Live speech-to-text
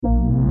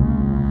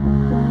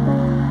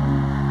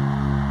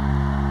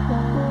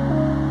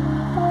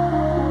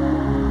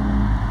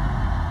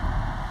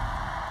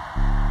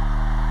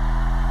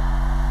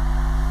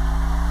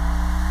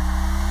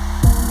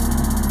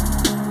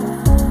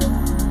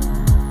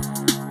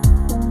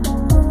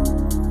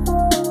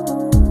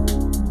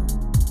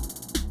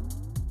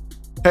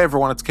Hey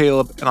everyone, it's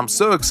Caleb, and I'm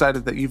so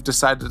excited that you've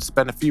decided to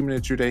spend a few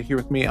minutes of your day here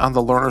with me on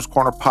the Learner's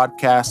Corner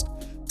podcast.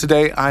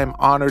 Today, I am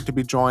honored to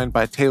be joined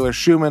by Taylor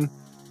Schumann,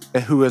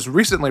 who has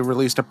recently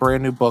released a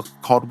brand new book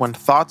called When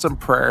Thoughts and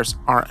Prayers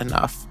Aren't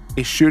Enough,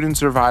 a shooting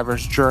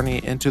survivor's journey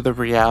into the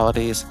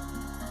realities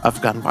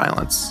of gun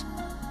violence.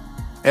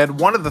 And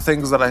one of the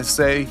things that I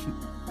say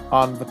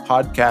on the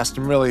podcast,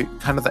 and really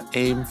kind of the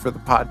aim for the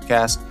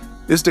podcast,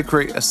 is to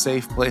create a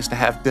safe place to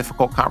have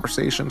difficult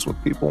conversations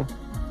with people.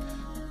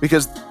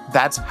 Because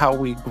that's how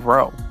we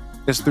grow,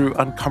 is through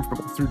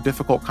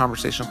difficult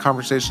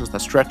conversations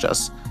that stretch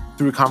us,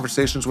 through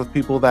conversations with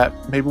people that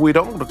maybe we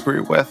don't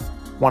agree with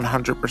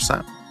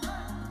 100%.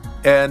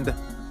 And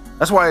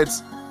that's why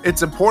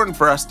it's important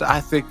for us to,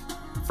 I think,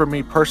 for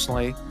me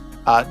personally,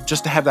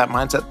 just to have that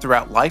mindset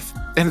throughout life.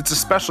 And it's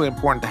especially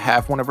important to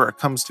have whenever it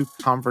comes to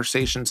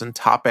conversations and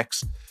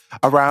topics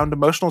around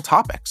emotional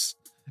topics.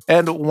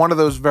 And one of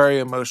those very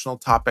emotional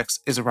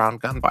topics is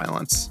around gun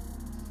violence.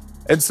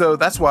 And so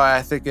that's why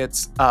I think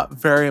it's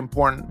very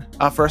important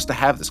for us to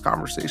have this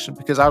conversation,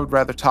 because I would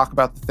rather talk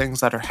about the things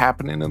that are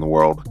happening in the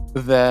world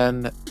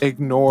than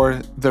ignore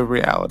the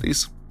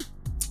realities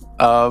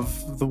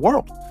of the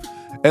world.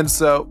 And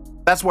so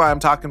that's why I'm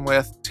talking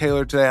with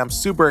Taylor today. I'm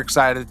super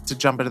excited to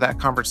jump into that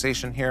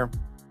conversation here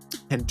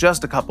in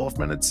just a couple of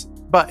minutes.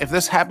 But if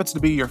this happens to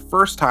be your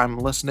first time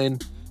listening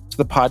to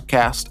the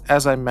podcast,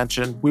 as I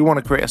mentioned, we want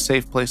to create a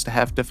safe place to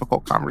have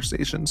difficult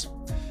conversations.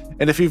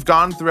 And if you've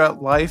gone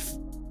throughout life,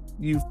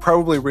 you've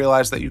probably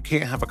realized that you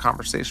can't have a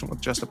conversation with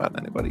just about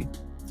anybody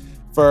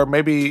for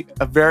maybe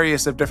a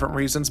various of different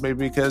reasons.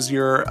 Maybe because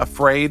you're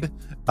afraid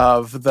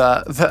of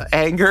the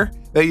anger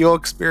that you'll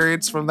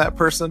experience from that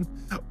person,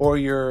 or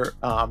you're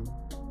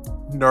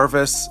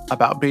nervous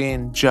about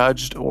being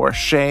judged or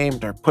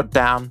shamed or put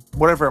down,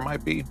 whatever it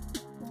might be.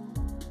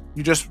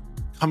 You just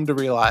come to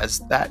realize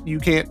that you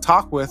can't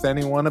talk with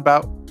anyone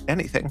about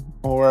anything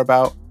or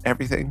about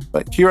everything.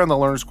 But here on the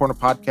Learner's Corner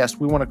podcast,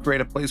 we want to create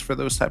a place for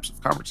those types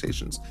of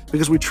conversations,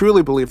 because we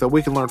truly believe that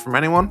we can learn from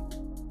anyone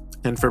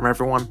and from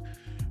everyone,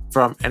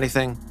 from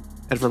anything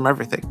and from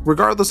everything,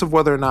 regardless of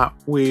whether or not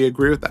we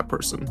agree with that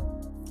person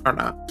or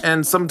not.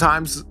 And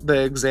sometimes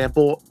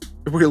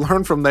we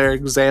learn from their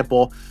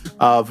example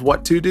of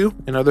what to do,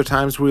 and other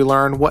times we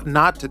learn what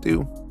not to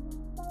do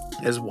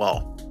as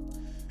well.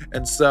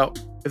 And so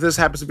if this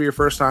happens to be your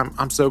first time,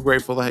 I'm so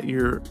grateful that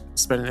you're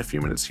spending a few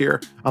minutes here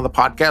on the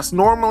podcast.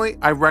 Normally,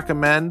 I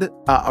recommend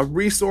a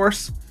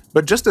resource,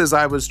 but just as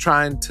I was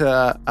trying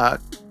to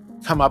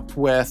come up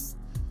with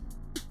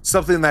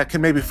something that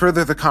can maybe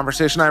further the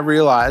conversation, I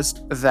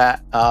realized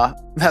that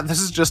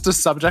this is just a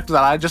subject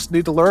that I just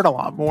need to learn a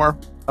lot more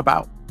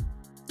about,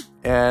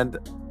 and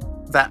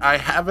that I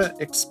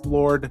haven't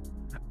explored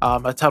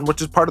a ton,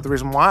 which is part of the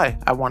reason why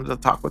I wanted to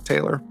talk with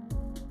Taylor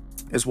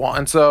as well.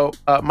 And so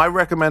my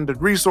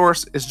recommended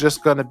resource is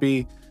just going to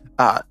be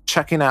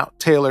checking out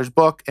Taylor's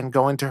book and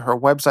going to her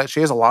website. She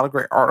has a lot of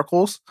great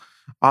articles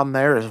on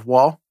there as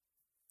well,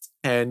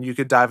 and you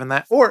could dive in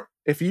that. Or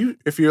if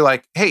you're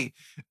like, hey,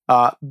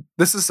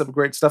 this is some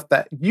great stuff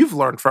that you've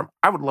learned from,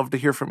 I would love to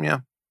hear from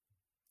you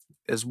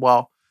as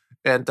well.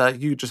 And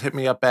you just hit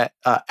me up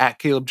at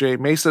Caleb J.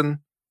 Mason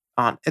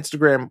on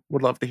Instagram.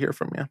 Would love to hear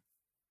from you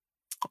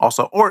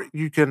also. Or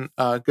you can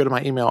go to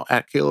my email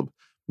at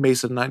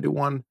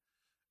calebmason91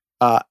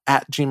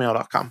 at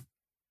gmail.com.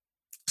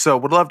 So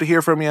would love to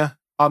hear from you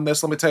on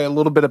this. Let me tell you a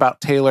little bit about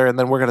Taylor, and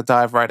then we're going to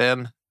dive right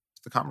in to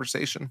the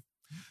conversation.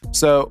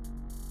 So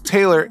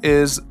Taylor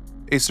is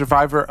a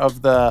survivor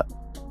of the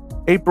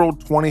April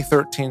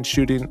 2013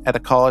 shooting at a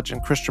college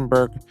in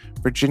Christiansburg,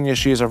 Virginia.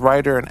 She is a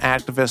writer and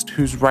activist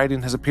whose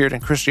writing has appeared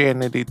in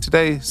Christianity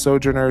Today,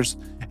 Sojourners,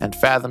 and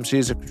Fathom. She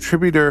is a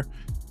contributor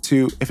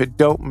to If It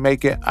Don't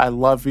Make It, I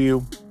Love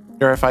You,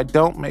 or If I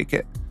Don't Make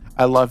It,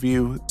 I Love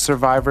You,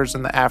 Survivors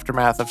in the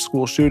Aftermath of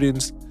School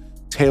Shootings.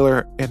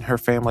 Taylor and her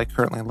family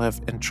currently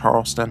live in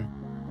Charleston,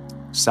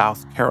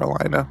 South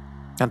Carolina.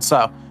 And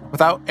so,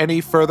 without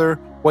any further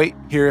wait,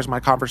 here is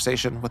my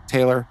conversation with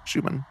Taylor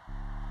Schumann.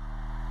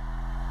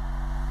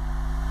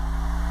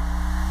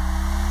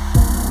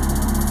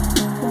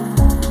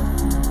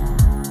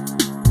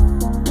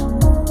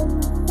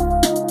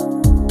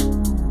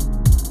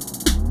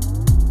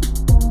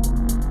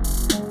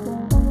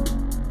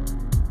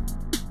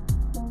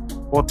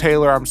 Well,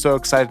 Taylor, I'm so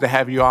excited to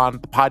have you on the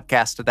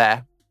podcast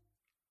today.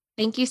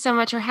 Thank you so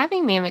much for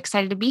having me. I'm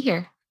excited to be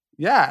here.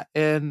 Yeah.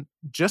 And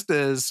just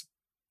as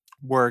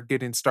we're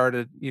getting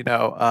started,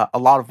 a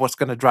lot of what's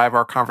going to drive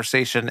our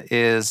conversation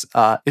is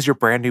your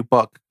brand new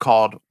book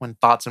called When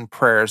Thoughts and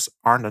Prayers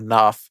Aren't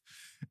Enough.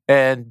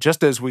 And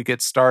just as we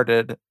get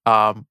started,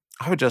 I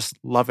would just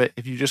love it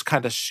if you just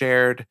kind of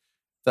shared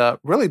the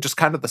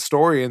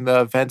story and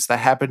the events that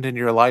happened in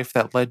your life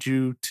that led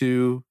you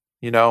to,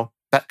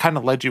 that kind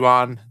of led you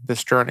on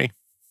this journey.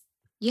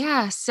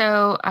 Yeah.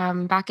 So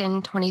back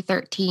in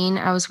 2013,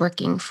 I was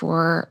working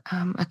for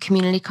a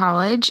community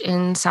college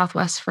in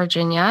Southwest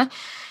Virginia.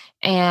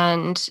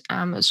 And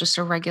it was just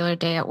a regular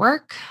day at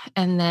work.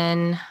 And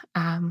then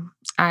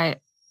I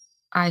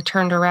I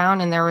turned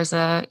around and there was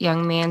a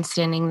young man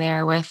standing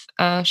there with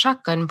a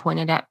shotgun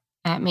pointed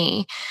at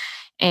me.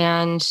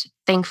 And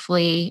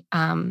thankfully,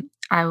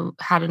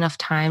 had enough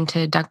time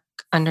to duck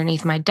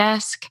underneath my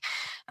desk.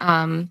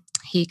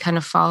 He kind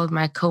of followed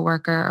my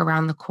coworker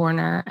around the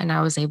corner, and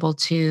I was able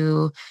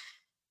to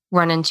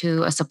run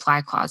into a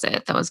supply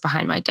closet that was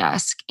behind my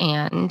desk.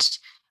 And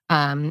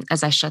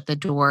as I shut the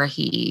door,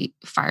 he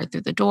fired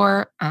through the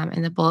door,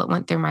 and the bullet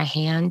went through my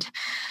hand.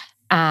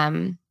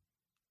 Um,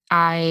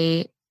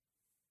 I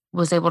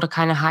was able to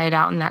kind of hide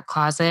out in that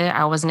closet.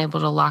 I wasn't able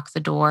to lock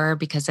the door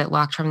because it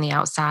locked from the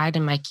outside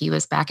and my key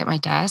was back at my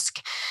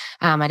desk.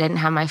 I didn't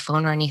have my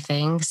phone or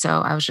anything.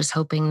 So I was just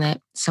hoping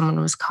that someone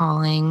was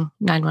calling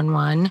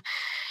 911.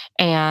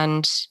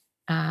 And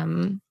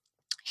um,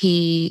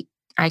 he,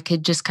 I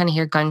could just kind of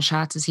hear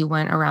gunshots as he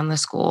went around the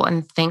school.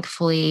 And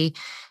thankfully,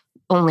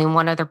 only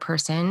one other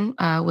person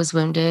was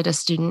wounded, a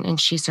student, and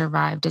she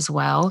survived as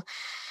well.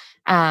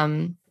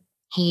 Um,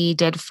 he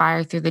did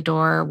fire through the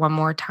door one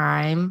more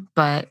time,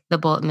 but the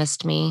bullet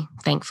missed me,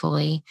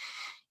 thankfully.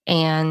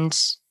 And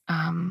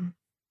um,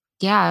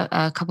 yeah,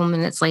 a couple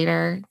minutes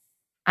later,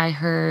 I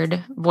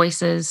heard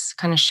voices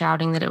kind of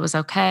shouting that it was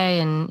okay.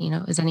 And,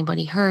 is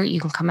anybody hurt? You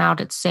can come out,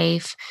 it's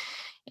safe.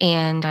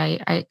 And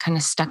I kind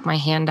of stuck my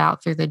hand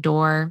out through the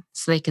door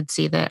so they could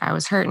see that I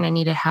was hurt and I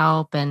needed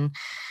help. And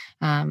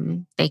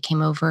they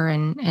came over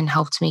and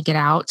helped me get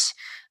out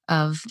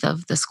of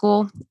the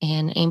school.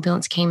 And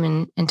ambulance came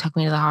and took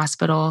me to the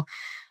hospital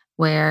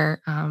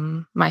where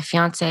my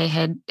fiance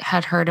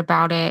had heard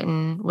about it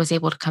and was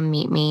able to come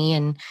meet me.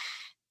 And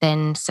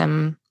then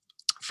some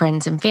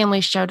friends and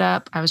family showed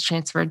up. I was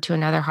transferred to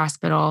another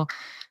hospital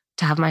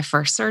to have my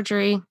first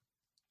surgery.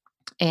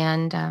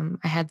 And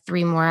I had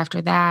three more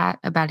after that,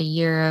 about a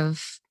year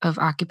of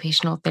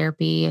occupational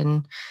therapy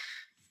and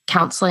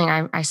counseling.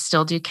 I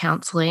still do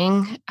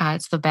counseling.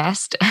 It's the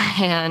best.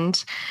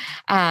 And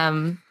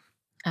um,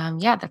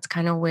 yeah, that's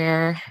kind of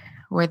where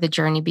the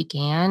journey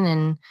began,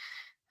 and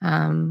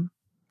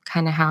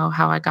kind of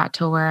how I got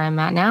to where I'm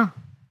at now.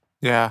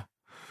 Yeah.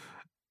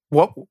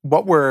 What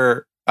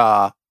were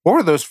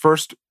those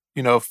first,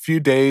 few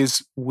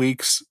days,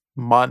 weeks,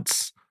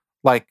 months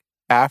like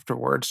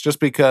afterwards? Just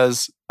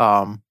because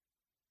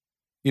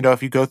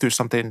if you go through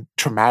something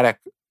traumatic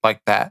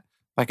like that,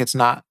 like it's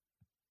not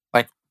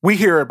like we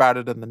hear about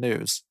it in the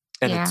news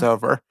and it's Yeah,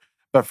 over.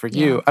 But for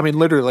yeah, you, I mean,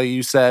 literally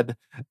you said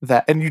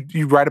that, and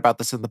you write about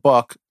this in the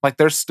book, like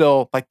there's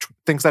still like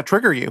things that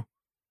trigger you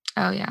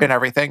oh yeah. and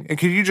everything. And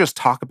can you just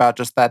talk about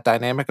just that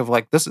dynamic of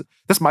like this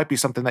might be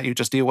something that you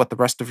just deal with the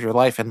rest of your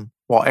life, and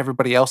while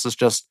everybody else is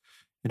just,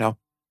 you know,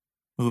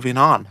 moving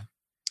on.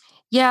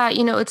 Yeah,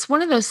 it's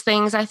one of those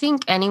things. I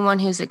think anyone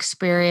who's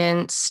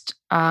experienced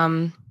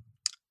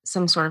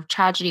some sort of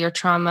tragedy or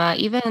trauma,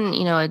 even,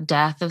 a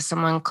death of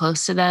someone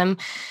close to them,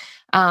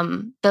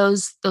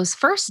 those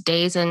first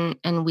days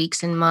and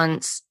weeks and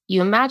months,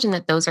 you imagine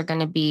that those are going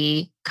to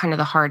be kind of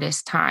the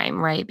hardest time,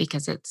 right?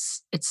 Because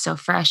it's so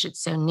fresh,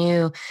 it's so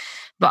new.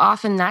 But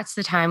often that's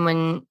the time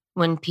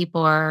when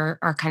people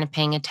are kind of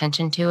paying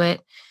attention to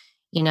it.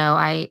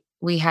 I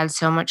we had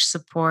so much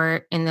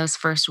support in those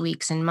first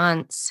weeks and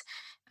months,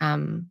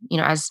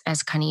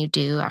 as kind of you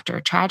do after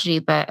a tragedy.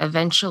 But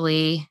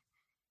eventually,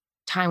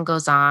 time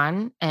goes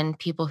on, and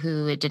people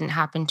who it didn't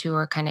happen to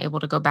are kind of able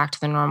to go back to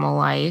the normal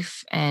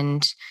life,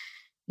 and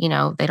they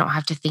don't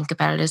have to think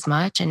about it as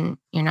much, and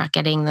you're not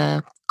getting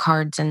the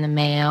cards in the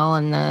mail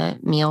and the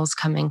meals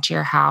coming to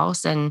your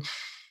house. And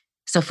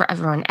so for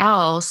everyone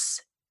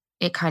else,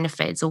 it kind of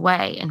fades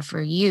away. And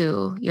for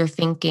you, you're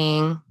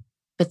thinking,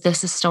 but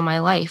this is still my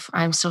life.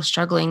 I'm still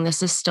struggling.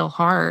 This is still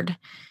hard.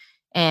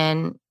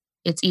 And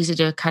it's easy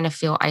to kind of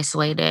feel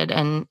isolated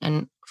and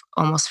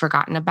almost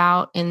forgotten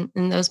about in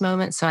those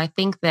moments. So I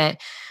think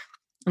that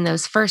in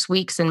those first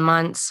weeks and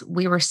months,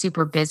 we were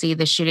super busy.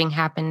 The shooting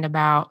happened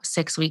about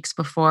 6 weeks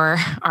before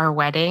our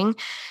wedding,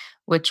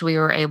 which we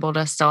were able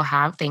to still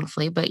have,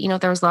 thankfully. But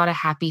there was a lot of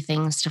happy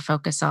things to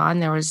focus on.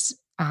 There was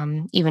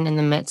even in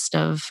the midst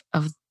of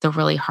the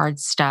really hard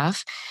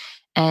stuff.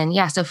 And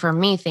yeah, so for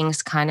me,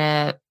 things kind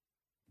of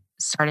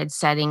started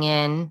setting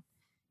in,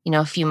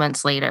 a few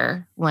months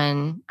later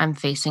when I'm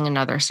facing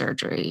another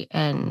surgery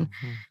and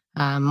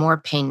Mhm. more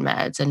pain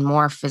meds and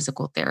more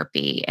physical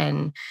therapy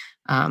and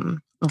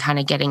kind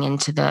of getting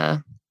into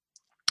the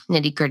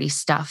nitty gritty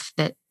stuff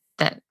that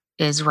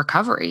is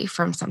recovery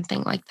from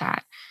something like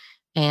that.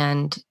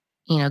 And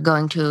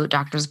going to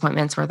doctor's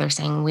appointments where they're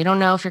saying, we don't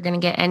know if you're going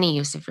to get any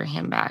use of your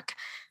hand back.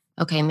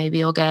 Okay, maybe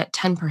you'll get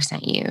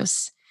 10%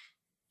 use.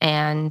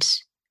 And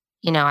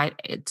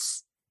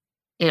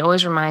it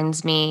always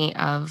reminds me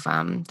of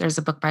there's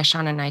a book by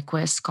Shauna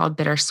Nyquist called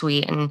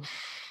Bittersweet, and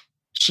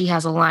she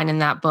has a line in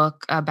that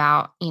book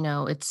about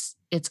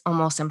it's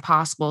almost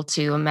impossible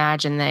to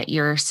imagine that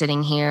you're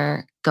sitting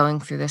here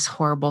going through this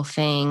horrible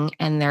thing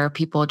and there are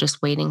people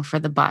just waiting for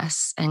the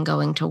bus and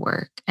going to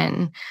work,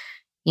 and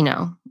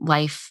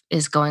life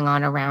is going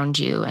on around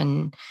you,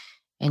 and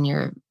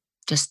you're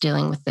just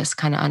dealing with this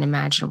kind of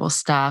unimaginable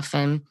stuff.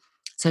 And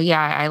so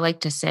yeah, I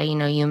like to say,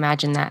 you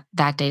imagine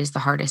that day is the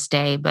hardest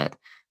day, but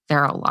there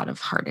are a lot of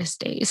hardest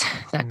days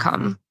that Hmm.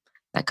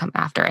 come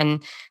after.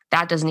 And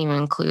that doesn't even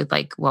include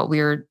like what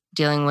we were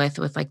dealing with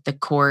like the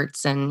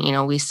courts. And,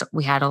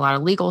 we had a lot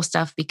of legal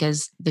stuff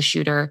because the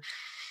shooter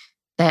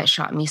that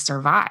shot me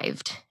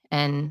survived.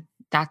 And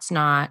that's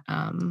not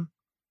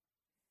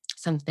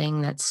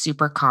something that's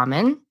super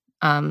common.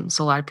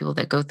 So a lot of people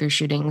that go through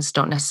shootings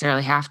don't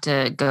necessarily have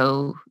to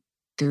go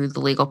through the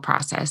legal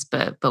process,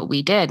 but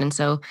we did. And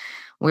so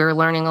we were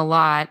learning a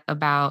lot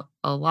about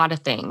a lot of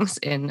things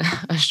in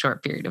a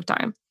short period of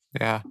time.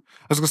 Yeah.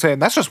 I was gonna say,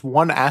 and that's just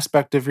one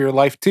aspect of your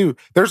life too.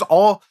 There's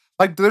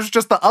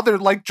just the other,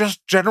 like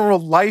just general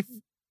life Yes.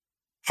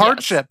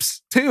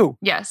 hardships too.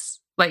 Yes.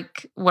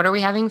 Like, what are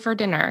we having for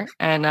dinner?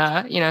 And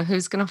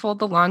who's gonna fold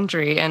the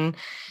laundry? And,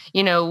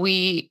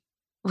 we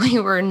we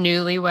were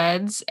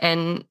newlyweds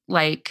and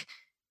like,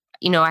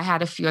 I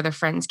had a few other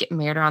friends get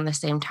married around the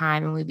same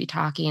time and we'd be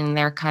talking and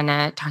they're kind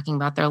of talking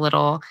about their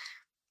little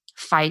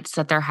fights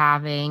that they're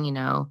having,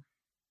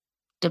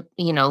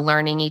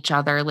 learning each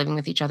other, living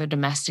with each other,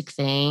 domestic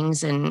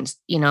things. And,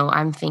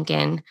 I'm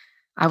thinking,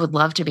 I would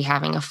love to be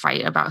having a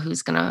fight about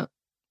who's gonna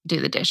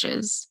do the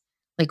dishes.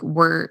 Like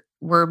we're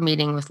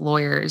meeting with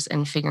lawyers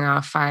and figuring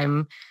out if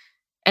I'm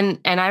and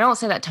I don't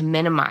say that to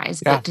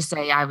minimize, Yeah. but to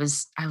say I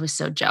was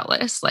so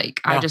jealous.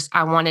 Like Yeah.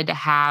 I wanted to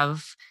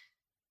have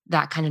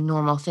that kind of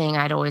normal thing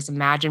I'd always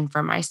imagined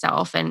for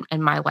myself. And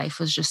my life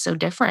was just so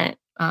different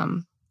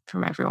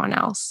from everyone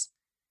else.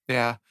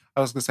 Yeah.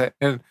 I was gonna say,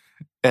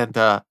 and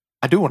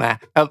I do want to,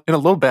 in a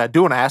little bit, I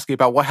do want to ask you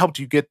about what helped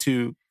you get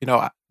to,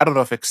 I don't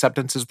know if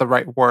acceptance is the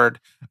right word,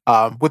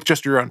 with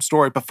just your own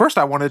story. But first,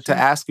 I wanted to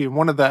Sure. ask you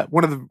one of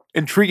the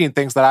intriguing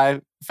things that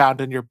I found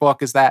in your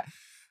book is that,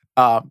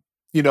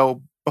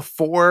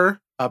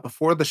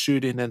 before the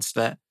shooting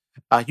incident,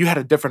 you had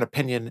a different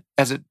opinion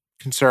as it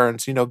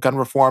concerns, gun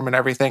reform and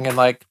everything, and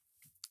like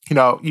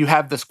you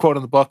have this quote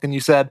in the book, and you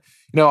said,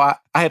 I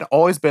had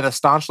always been a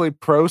staunchly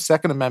pro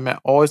Second Amendment,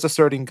 always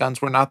asserting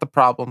guns were not the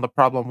problem. The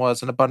problem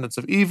was an abundance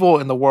of evil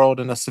in the world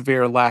and a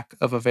severe lack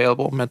of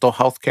available mental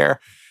health care.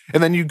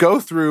 And then you go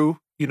through,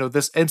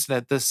 this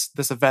incident, this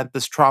event,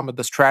 this trauma,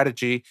 this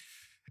tragedy,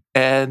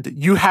 and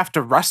you have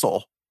to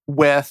wrestle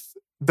with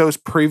those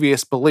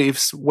previous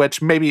beliefs,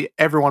 which maybe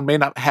everyone may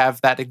not have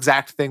that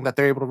exact thing that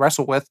they're able to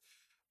wrestle with.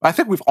 I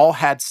think we've all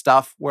had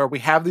stuff where we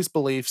have these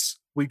beliefs,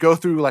 we go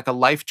through like a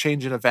life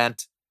changing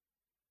event,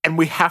 and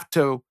we have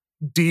to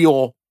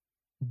deal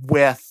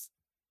with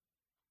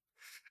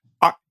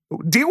uh,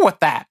 deal with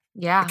that.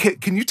 Yeah.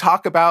 Can you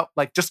talk about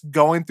like just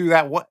going through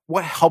that?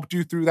 What helped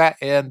you through that,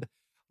 and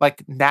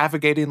like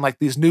navigating like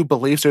these new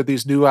beliefs or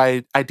these new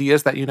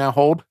ideas that you now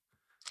hold?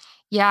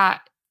 Yeah.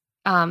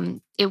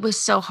 It was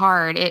so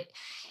hard.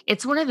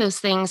 It's one of those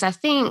things I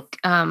think,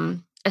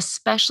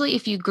 especially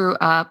if you grew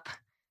up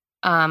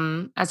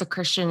as a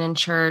Christian in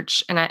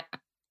church. And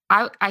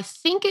I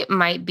think it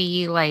might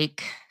be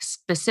like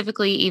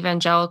specifically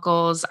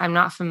evangelicals. I'm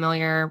not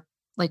familiar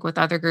like with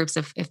other groups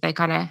if they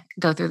kind of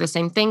go through the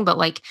same thing, but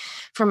like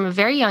from a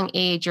very young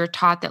age, you're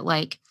taught that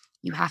like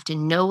you have to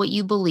know what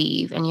you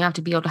believe and you have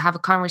to be able to have a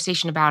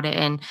conversation about it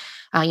and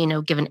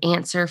give an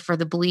answer for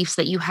the beliefs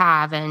that you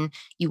have, and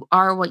you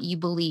are what you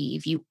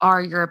believe, you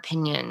are your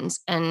opinions.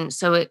 And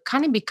so it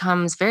kind of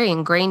becomes very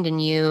ingrained in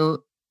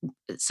you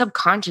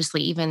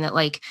subconsciously even that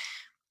like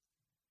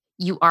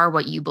you are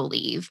what you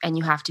believe and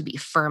you have to be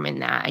firm in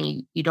that,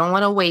 and you don't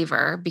want to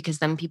waver because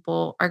then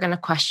people are going to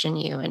question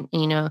you.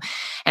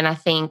 And I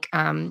think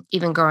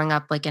even growing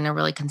up like in a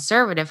really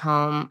conservative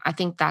home, I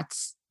think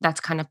that's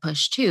kind of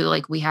pushed too.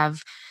 Like we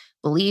have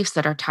beliefs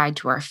that are tied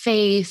to our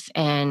faith,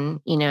 and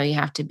you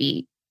have to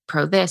be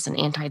pro this and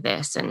anti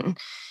this.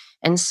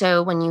 And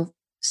so when you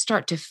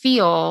start to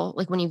feel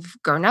like when you've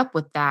grown up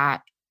with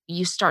that,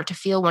 you start to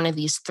feel one of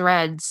these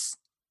threads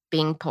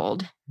being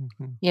pulled,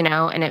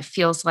 Mhm. and it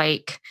feels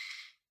like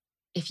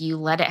if you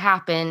let it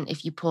happen,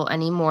 if you pull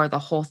any more, the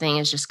whole thing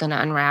is just going to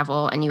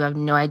unravel and you have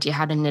no idea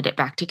how to knit it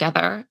back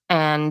together.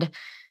 And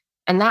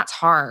that's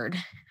hard.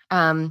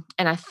 And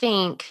I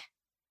think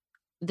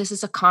this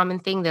is a common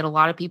thing that a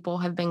lot of people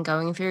have been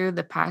going through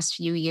the past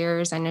few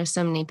years. I know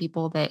so many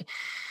people that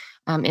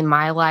in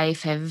my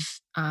life have,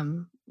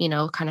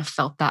 kind of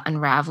felt that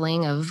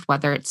unraveling of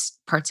whether it's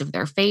parts of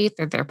their faith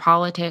or their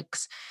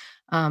politics.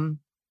 Um,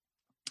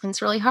 and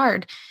it's really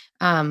hard.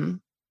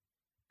 Um,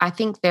 I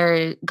think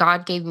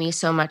God gave me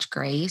so much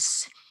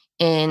grace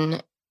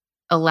in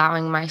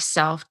allowing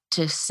myself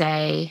to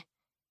say,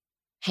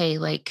 hey,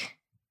 like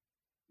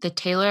the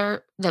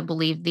Taylor that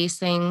believed these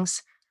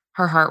things,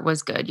 her heart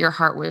was good. Your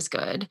heart was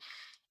good.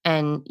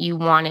 And you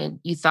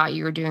thought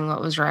you were doing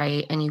what was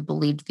right and you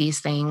believed these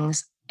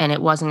things. And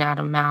it wasn't out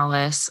of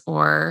malice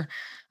or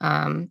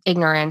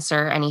ignorance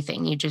or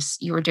anything.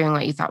 You were doing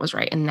what you thought was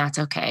right. And that's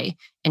okay.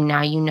 And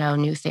now you know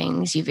new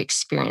things. You've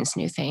experienced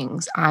new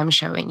things. I'm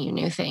showing you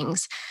new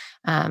things.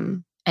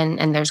 And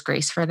there's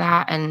grace for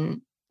that.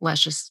 And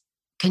let's just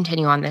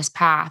continue on this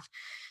path.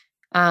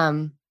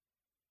 Um,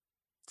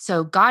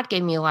 so God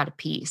gave me a lot of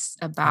peace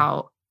Yeah.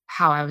 about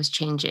how I was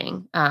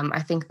changing.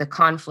 I think the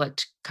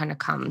conflict kind of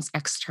comes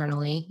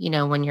externally,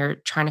 when you're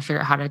trying to figure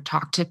out how to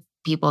talk to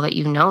people that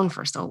you've known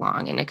for so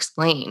long and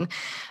explain.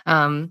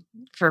 Um,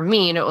 for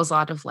me, it was a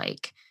lot of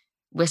like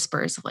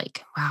whispers of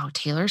like, wow,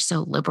 Taylor's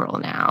so liberal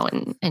now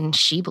and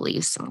she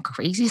believes some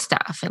crazy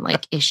stuff. And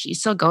like, is she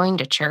still going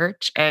to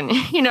church? And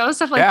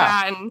stuff like Yeah.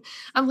 that. And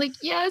I'm like,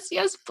 yes,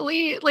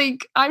 please.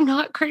 Like, I'm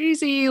not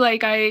crazy.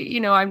 Like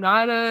I'm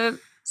not a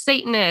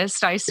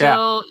Satanist. I Yeah.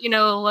 still,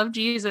 love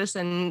Jesus,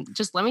 and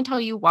just let me tell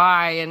you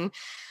why. And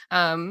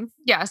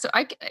yeah, so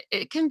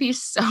it can be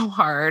so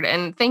hard.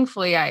 And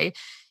thankfully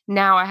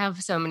now I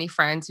have so many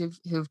friends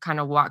who've kind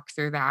of walked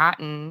through that.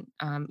 And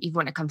even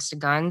when it comes to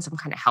guns, I'm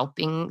kind of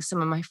helping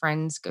some of my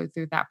friends go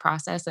through that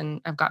process. And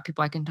I've got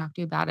people I can talk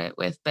to about it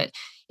with, but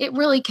it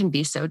really can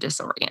be so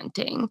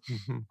disorienting.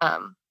 Mhm.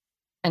 Um,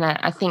 and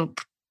I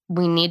think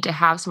we need to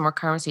have some more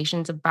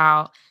conversations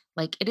about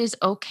like, it is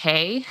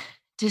okay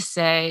to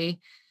say,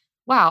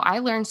 wow, I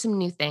learned some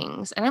new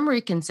things and I'm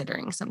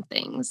reconsidering some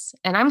things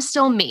and I'm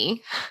still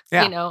me.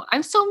 Yeah.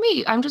 I'm still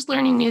me. I'm just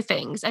learning new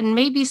things and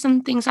maybe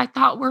some things I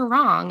thought were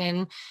wrong,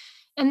 and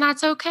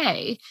that's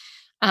okay.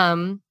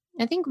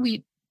 I think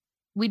we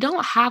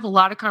don't have a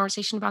lot of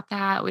conversation about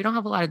that. We don't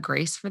have a lot of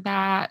grace for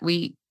that.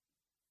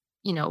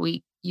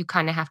 You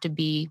kind of have to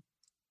be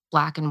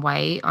black and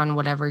white on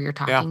whatever you're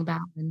Yeah. talking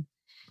about. And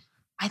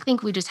I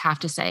think we just have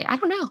to say, I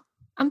don't know.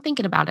 I'm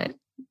thinking about it.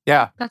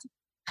 Yeah. That's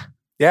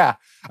Yeah.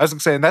 I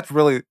was saying that's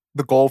really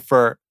the goal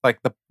for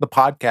like the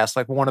podcast.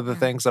 Like one of the yeah.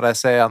 things that I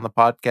say on the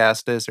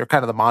podcast is, or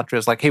kind of the mantra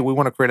is like, hey, we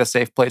want to create a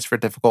safe place for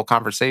difficult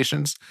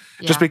conversations.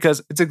 Just Yeah.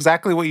 because it's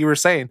exactly what you were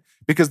saying.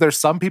 Because there's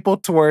some people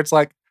to where it's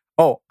like,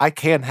 oh, I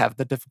can have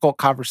the difficult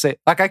conversation.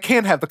 Like I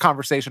can have the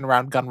conversation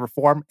around gun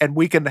reform and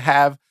we can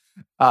have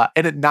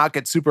and it not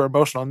get super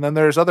emotional. And then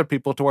there's other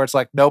people to where it's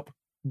like, nope,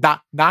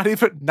 not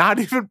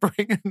even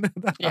bringing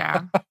it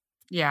Yeah. up.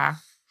 Yeah.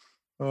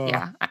 Uh,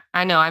 Yeah,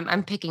 I know.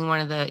 I'm picking one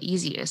of the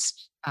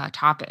easiest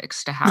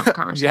topics to have yeah.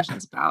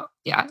 conversations about.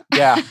 Yeah.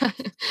 Yeah.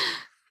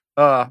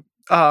 Uh,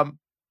 um,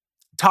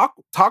 talk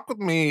with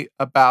me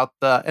about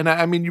and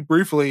I mean you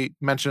briefly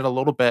mentioned a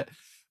little bit,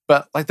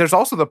 but like there's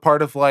also the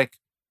part of like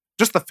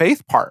just the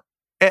faith part.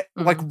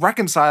 Like Mhm.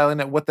 reconciling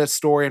it with this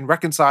story and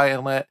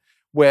reconciling it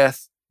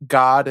with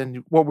God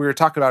and what we were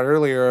talking about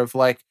earlier of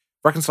like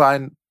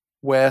reconciling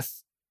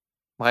with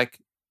like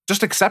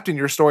just accepting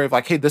your story of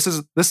like, hey, this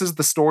is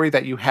the story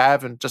that you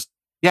have and just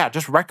yeah,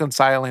 just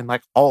reconciling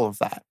like all of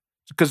that.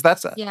 Because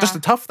that's just a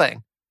Yeah, tough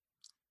thing.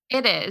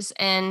 it is.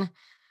 And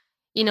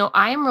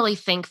I am really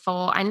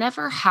thankful. I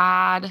never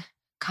had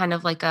kind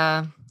of like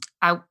I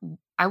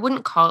I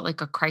wouldn't call it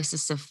like a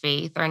crisis of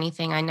faith or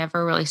anything. I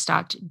never really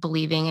stopped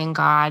believing in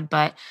God,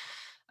 but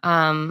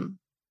um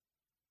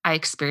I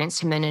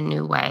experienced him in a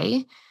new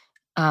way.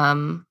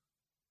 Um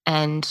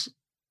and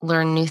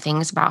learn new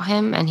things about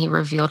him, and he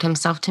revealed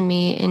himself to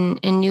me in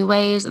new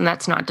ways. And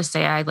that's not to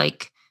say I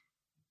like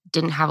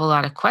didn't have a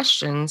lot of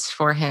questions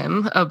for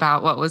him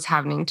about what was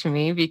happening to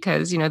me,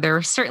 because there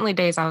were certainly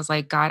days I was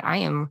like, God, I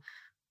am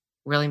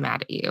really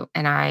mad at you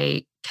and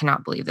I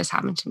cannot believe this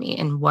happened to me,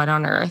 and what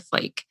on earth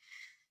like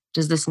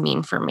does this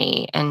mean for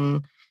me?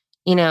 And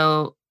you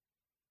know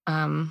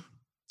um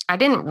I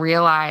didn't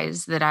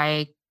realize that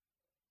I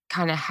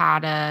kind of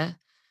had a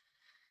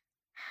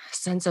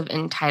sense of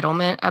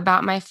entitlement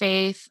about my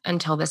faith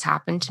until this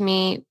happened to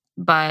me.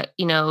 But,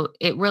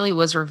 it really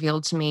was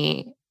revealed to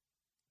me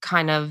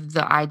kind of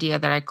the idea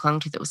that I clung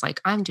to, that was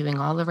like, I'm doing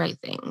all the right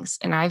things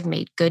and I've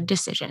made good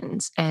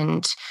decisions.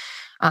 And,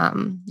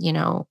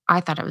 I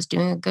thought I was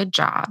doing a good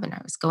job and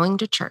I was going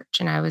to church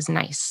and I was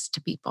nice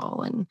to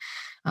people. And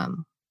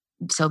um,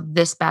 so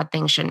this bad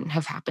thing shouldn't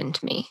have happened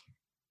to me.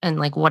 And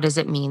like, what does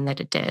it mean that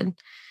it did?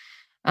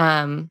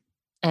 um,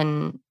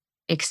 and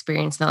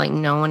experience that like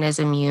no one is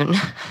immune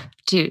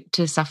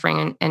to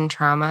suffering and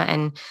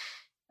trauma.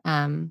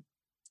 Um,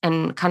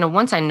 and kind of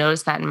once I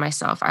noticed that in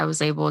myself, I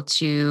was able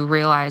to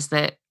realize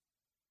that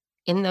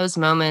in those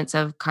moments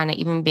of kind of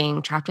even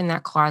being trapped in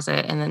that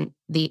closet and then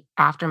the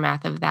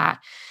aftermath of that,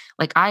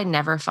 like I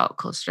never felt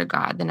closer to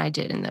God than I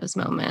did in those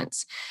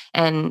moments.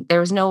 And there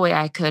was no way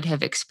I could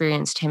have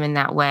experienced him in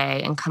that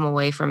way and come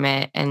away from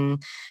it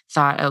and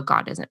thought, oh,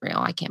 God isn't real.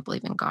 I can't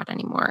believe in God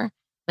anymore.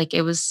 Like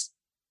it was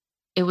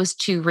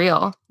too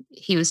real.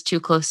 He was too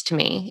close to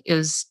me. It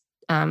was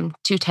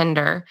too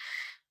tender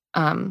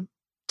um,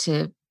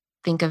 to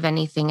think of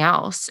anything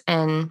else.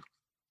 And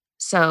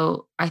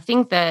so I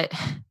think that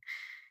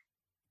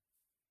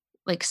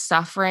like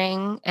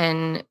suffering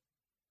and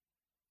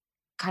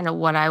kind of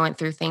what I went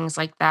through, things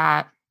like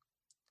that,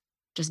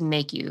 just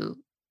make you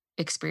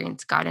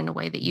experience God in a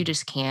way that you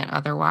just can't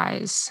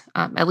otherwise.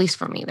 At least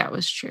for me, that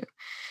was true.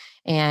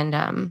 And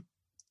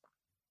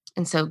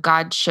and so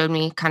God showed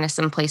me kind of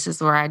some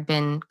places where I'd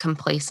been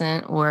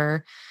complacent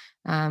or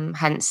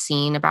hadn't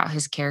seen about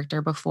his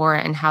character before,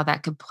 and how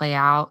that could play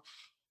out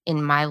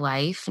in my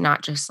life,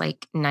 not just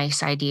like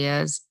nice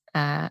ideas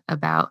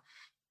about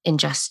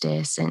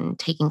injustice and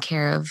taking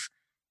care of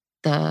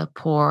the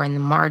poor and the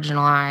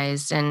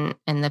marginalized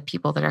and the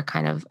people that are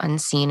kind of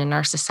unseen in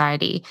our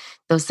society.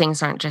 Those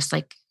things aren't just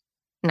like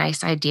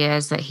nice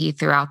ideas that he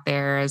threw out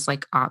there as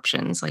like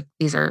options. Like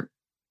these are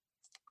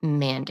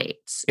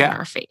mandates in Yeah.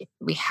 our faith.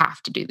 We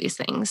have to do these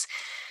things.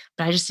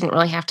 But I just didn't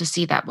really have to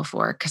see that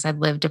before because I'd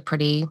lived a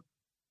pretty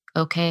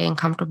okay and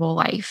comfortable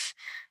life.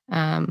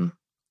 Um,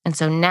 and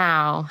so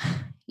now,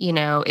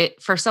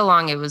 it for so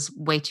long it was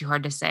way too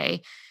hard to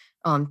say,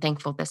 "Oh, I'm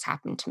thankful this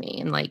happened to me."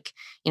 And like,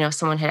 if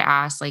someone had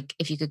asked, like,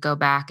 if you could go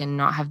back and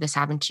not have this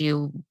happen to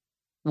you,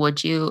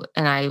 would you?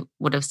 And I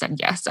would have said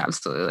yes,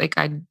 absolutely. Like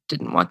I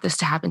didn't want this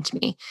to happen to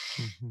me.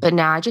 Mhm. But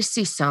now I just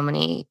see so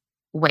many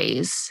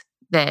ways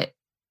that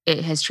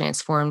it has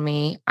transformed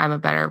me. I'm a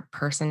better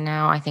person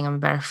now. I think I'm a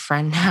better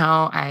friend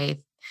now. I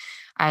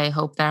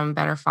hope that I'm a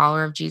better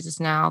follower of Jesus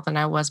now than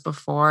I was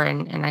before.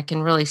 And I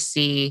can really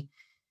see,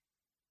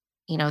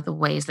 the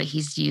ways that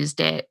he's used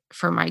it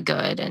for my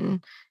good.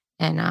 And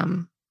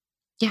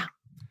yeah.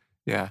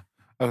 Yeah.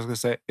 I was gonna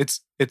say it's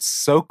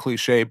so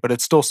cliche, but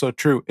it's still so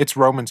true. It's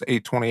Romans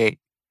 8:28.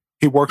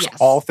 He works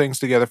all Yes. things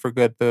together for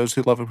good, those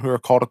who love him, who are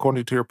called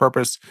according to your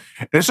purpose.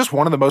 And it's just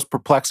one of the most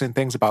perplexing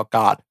things about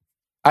God,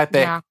 I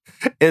Yeah.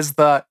 think, is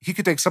the he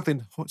could take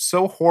something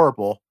so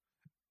horrible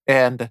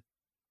and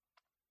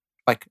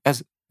like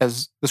as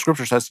the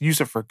scripture says, use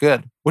it for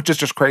good, which is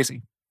just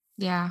crazy.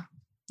 Yeah.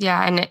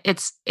 Yeah. And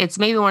it's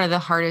maybe one of the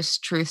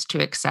hardest truths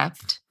to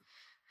accept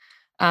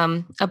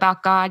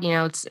about God.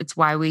 It's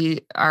why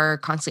we are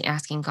constantly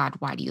asking God,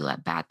 why do you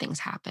let bad things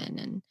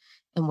happen?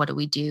 And what do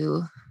we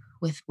do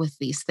with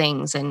these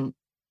things? And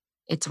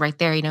it's right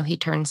there, he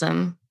turns,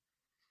 our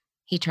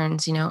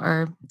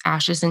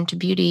ashes into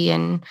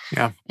beauty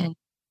Yeah. and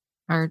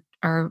our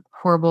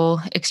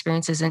horrible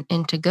experiences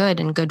into good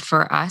and good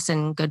for us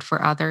and good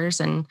for others.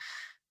 And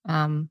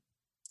um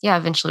yeah,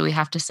 eventually we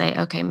have to say,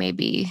 okay,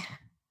 maybe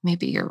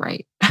you're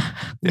right.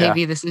 Yeah.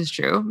 Maybe this is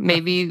true.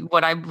 Maybe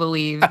what I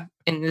believe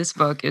in this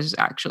book is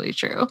actually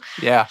true.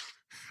 Yeah.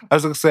 I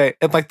was gonna say,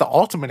 and like the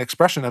ultimate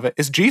expression of it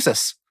is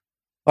Jesus.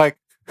 Like,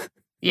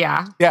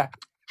 Yeah. yeah,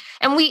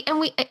 And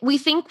we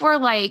think we're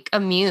like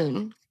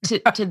immune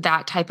to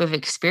that type of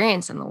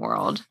experience in the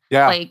world.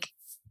 yeah, Like,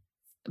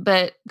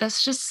 but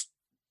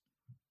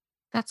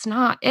that's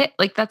not it.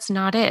 Like that's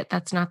not it.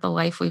 That's not the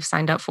life we've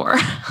signed up for.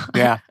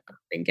 yeah,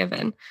 Been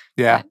given.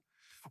 yeah.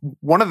 But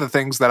One of the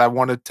things that I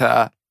wanted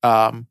to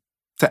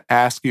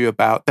ask you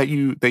about that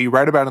you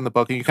write about in the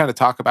book and you kind of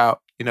talk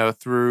about,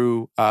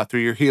 through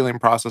your healing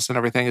process and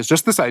everything is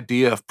just this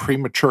idea of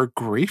premature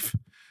grief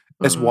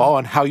as mm. well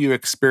and how you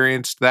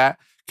experienced that.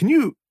 Can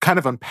you kind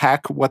of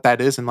unpack what that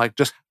is and like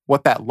just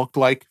what that looked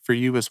like for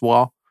you as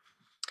well?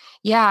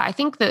 Yeah, I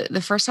think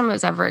the first time it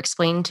was ever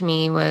explained to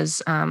me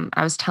was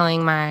I was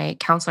telling my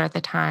counselor at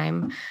the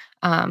time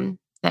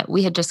that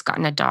we had just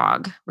gotten a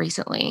dog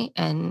recently,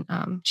 and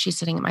she's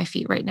sitting at my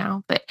feet right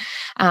now. But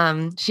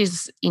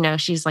she's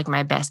like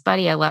my best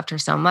buddy. I loved her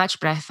so much,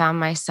 but I found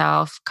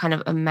myself kind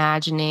of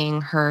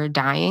imagining her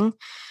dying,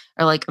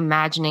 or like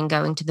imagining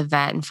going to the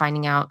vet and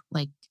finding out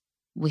like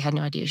we had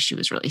no idea she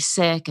was really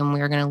sick and we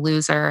were going to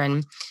lose her.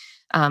 And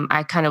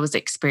I kind of was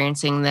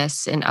experiencing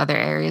this in other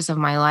areas of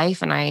my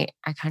life. And I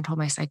kind of told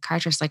my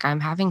psychiatrist, like, I'm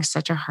having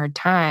such a hard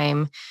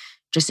time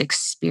just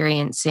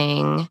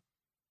experiencing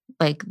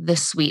like the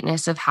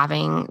sweetness of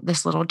having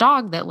this little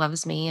dog that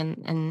loves me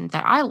and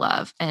that I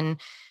love. And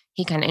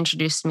he kind of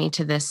introduced me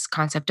to this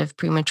concept of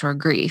premature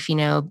grief.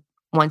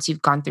 Once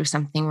you've gone through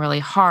something really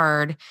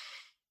hard,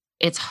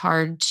 it's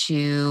hard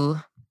to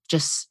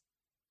just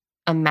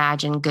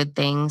imagine good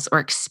things or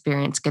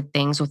experience good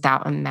things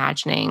without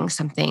imagining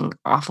something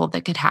awful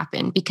that could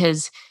happen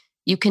because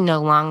you can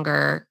no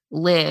longer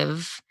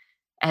live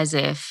as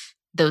if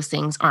those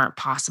things aren't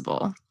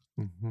possible,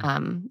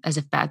 Mhm. as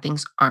if bad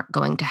things aren't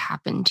going to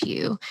happen to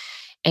you.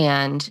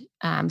 And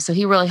so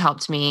he really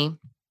helped me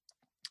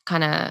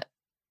kind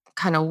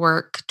of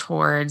work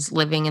towards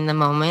living in the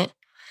moment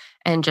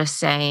and just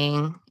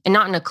saying, and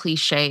not in a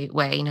cliche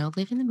way,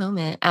 live in the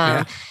moment.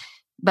 Yeah.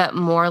 But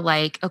more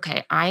like,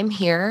 okay, I'm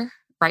here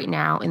right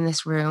now in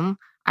this room.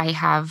 I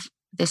have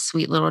this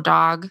sweet little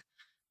dog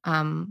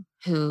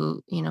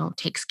who,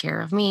 takes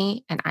care of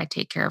me and I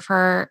take care of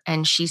her.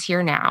 And she's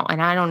here now.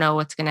 And I don't know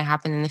what's going to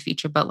happen in the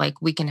future, but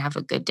like we can have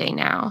a good day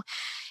now.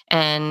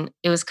 And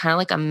it was kind of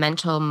like a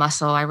mental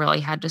muscle I really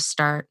had to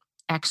start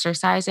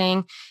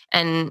exercising.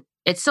 And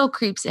it still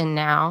creeps in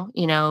now,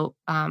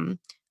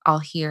 I'll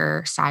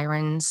hear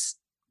sirens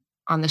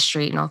on the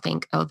street and I'll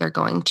think, oh, they're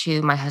going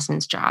to my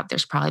husband's job.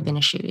 There's probably been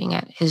a shooting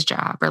at his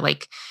job, or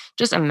like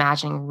just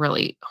imagining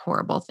really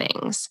horrible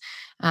things.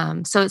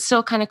 So it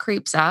still kind of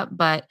creeps up,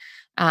 but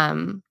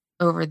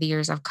over the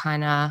years, I've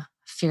kind of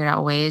figured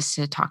out ways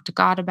to talk to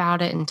God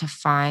about it and to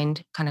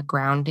find kind of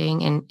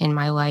grounding in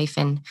my life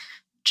and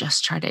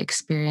just try to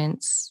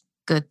experience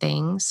good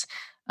things.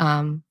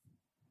 Um,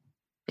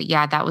 but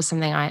yeah, that was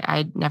something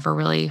I'd never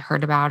really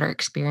heard about or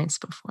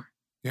experienced before.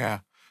 Yeah.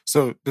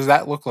 So does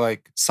that look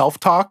like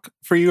self-talk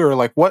for you or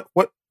like what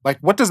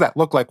does that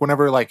look like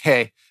whenever like,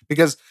 hey,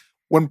 because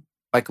when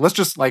like, let's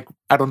just like,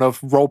 I don't know if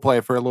role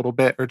play for a little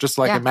bit or just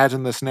like Yeah.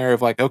 imagine the scenario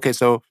of like, okay,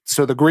 so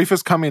the grief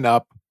is coming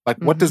up. Like,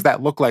 what does Mhm.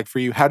 that look like for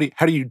you? How do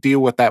you deal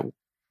with that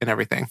and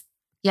everything?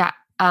 Yeah.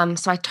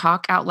 So I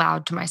talk out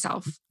loud to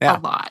myself a Yeah.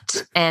 lot.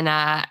 And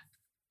at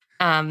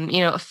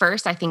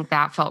first I think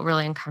that felt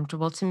really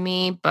uncomfortable to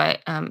me,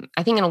 but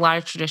I think in a lot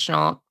of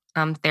traditional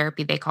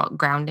therapy, they call it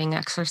grounding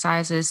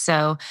exercises.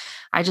 So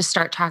I just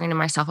start talking to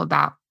myself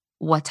about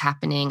what's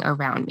happening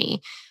around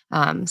me.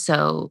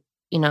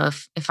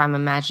 If I'm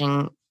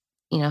imagining,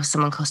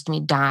 someone close to me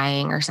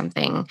dying or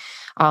something,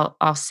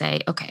 I'll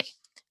say, okay,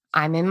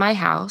 I'm in my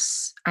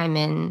house. I'm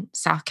in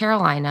South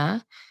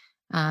Carolina.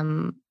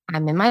 I'm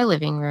in my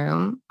living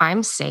room.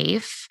 I'm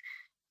safe.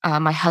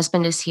 My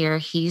husband is here.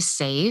 He's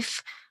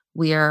safe.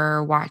 We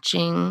are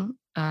watching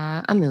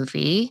a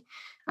movie.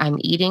 I'm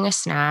eating a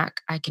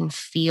snack. I can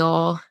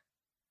feel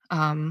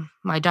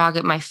my dog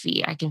at my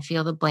feet. I can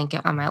feel the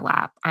blanket on my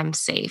lap. I'm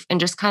safe. And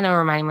just kind of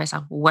reminding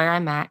myself where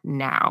I'm at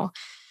now,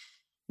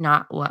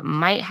 not what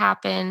might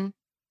happen,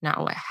 not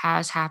what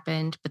has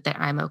happened, but that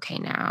I'm okay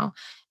now.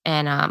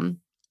 And,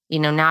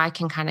 now I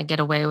can kind of get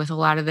away with a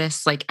lot of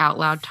this like out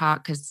loud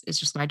talk because it's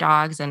just my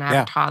dogs and I have a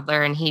Yeah.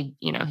 toddler and he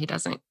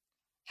doesn't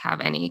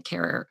have any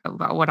care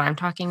about what I'm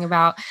talking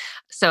about.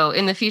 So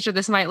in the future,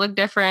 this might look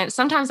different.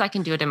 Sometimes I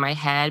can do it in my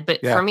head, but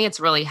Yeah. for me, it's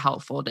really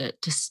helpful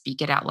to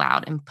speak it out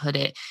loud and put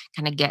it,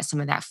 kind of get some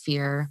of that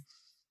fear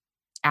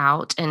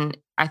out. And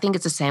I think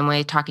it's the same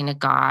way talking to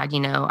God.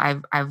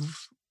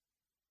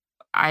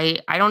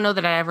 I don't know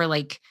that I ever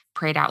like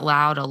prayed out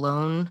loud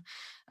alone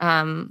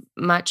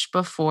much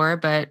before,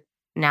 but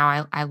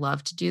now I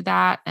love to do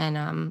that.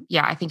 And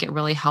yeah, I think it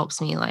really helps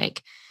me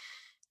like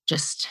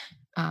just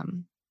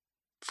um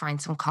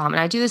find some calm. And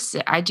I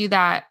do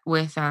that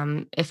with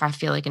if I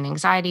feel like an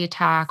anxiety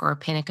attack or a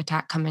panic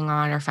attack coming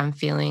on, or if I'm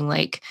feeling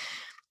like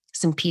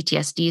some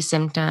PTSD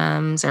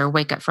symptoms or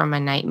wake up from a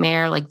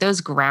nightmare, like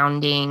those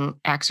grounding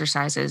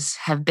exercises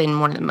have been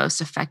one of the most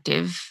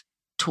effective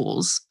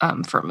tools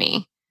for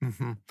me.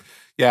 Hmm.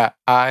 Yeah.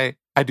 I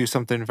do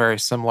something very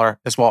similar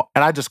as well.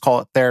 And I just call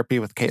it therapy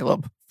with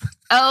Caleb.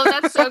 Oh,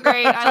 that's so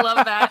great. I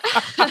love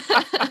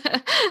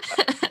that.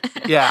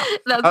 Yeah.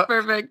 That's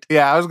perfect.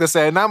 Yeah, I was gonna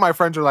say. Now my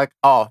friends are like,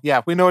 "Oh,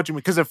 yeah, we know what you mean."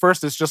 Because at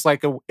first it's just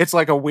like it's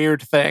like a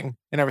weird thing,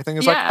 and everything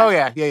is like, "Oh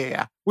Yeah, yeah, yeah, yeah,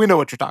 yeah, we know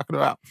what you're talking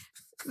about."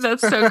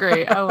 that's so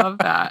great. I love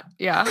that.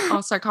 Yeah,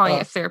 I'll start calling uh,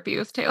 it therapy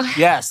with Taylor.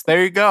 yes,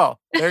 there you go,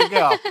 there you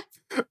go.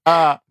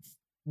 Uh,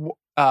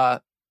 uh,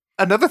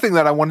 another thing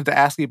that I wanted to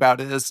ask you about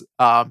is,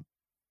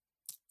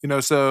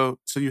 so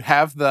you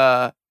have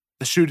the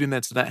shooting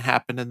incident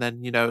happen, and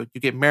then you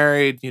get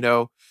married.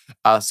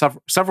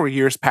 Several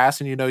years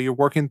pass, and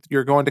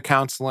you're going to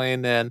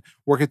counseling and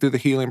working through the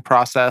healing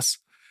process.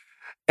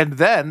 And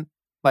then,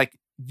 like,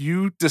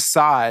 you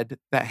decide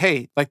that,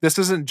 hey, like, this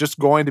isn't just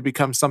going to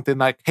become something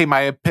like, hey,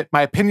 my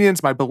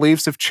opinions, my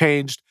beliefs have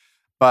changed,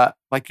 but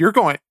like you're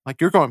going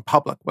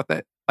public with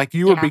it. Like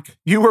Yeah,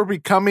 you were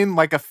becoming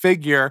like a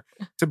figure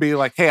to be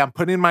like, hey, I'm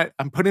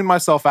putting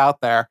myself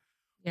out there.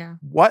 yeah.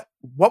 What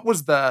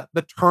was the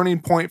turning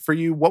point for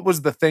you? What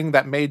was the thing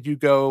that made you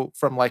go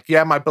from like,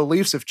 yeah, my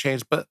beliefs have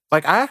changed, but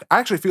like I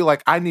actually feel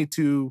like I need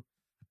to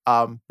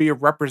be a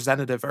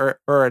representative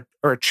or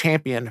a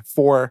champion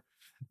for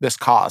this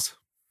cause.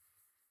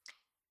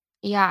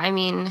 Yeah, I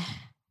mean,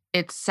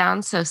 it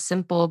sounds so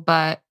simple,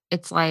 but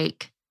it's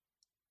like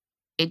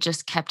it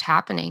just kept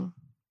happening.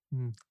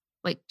 Mm,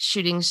 Like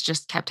shootings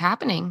just kept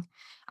happening.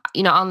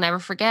 I'll never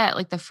forget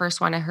like the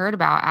first one I heard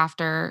about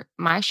after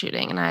my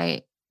shooting. And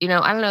I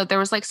don't know, there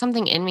was like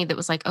something in me that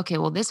was like, okay,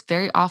 well, this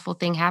very awful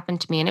thing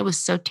happened to me and it was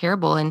so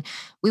terrible. And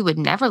we would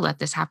never let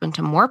this happen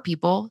to more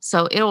people.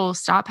 So it'll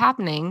stop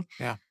happening.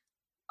 yeah.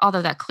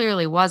 Although that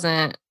clearly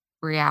wasn't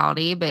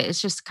reality, but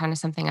it's just kind of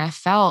something I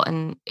felt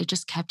and it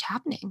just kept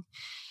happening.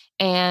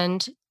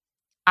 And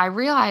I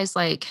realized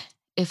like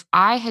if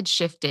I had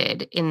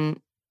shifted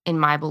in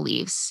my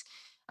beliefs,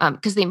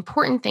 because the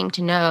important thing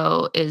to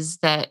know is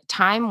that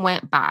time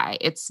went by.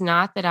 It's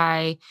not that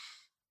I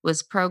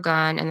was pro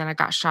gun and then I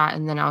got shot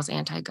and then I was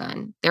anti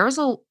gun. There was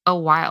a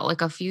while,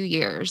 like a few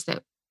years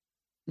that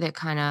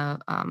kind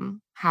of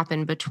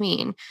happened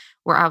between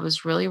where I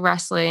was really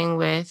wrestling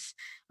with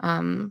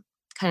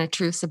kind of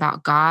truths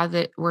about God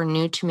that were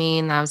new to me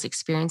and that I was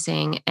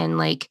experiencing. And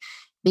like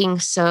being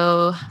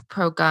so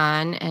pro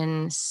gun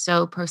and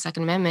so pro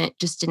Second Amendment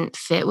just didn't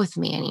fit with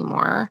me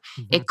anymore.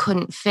 Mhm, It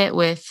couldn't fit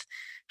with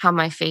how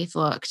my faith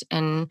looked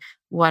and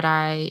what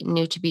I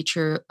knew to be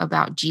true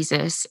about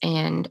Jesus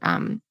and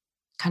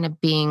kind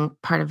of being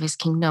part of his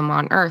kingdom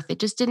on earth. It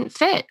just didn't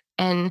fit.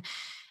 And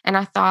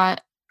I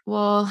thought,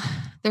 well,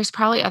 there's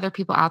probably other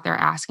people out there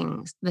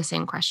asking the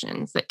same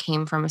questions that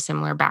came from a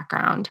similar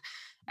background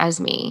as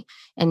me.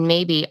 And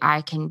maybe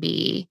I can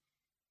be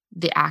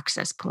the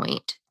access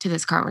point to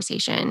this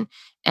conversation.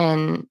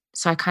 And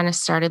so I kind of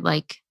started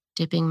like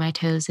dipping my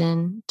toes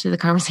in to the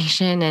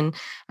conversation.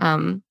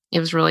 And it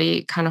was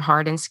really kind of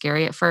hard and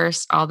scary at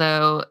first,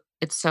 although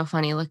it's so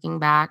funny looking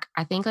back.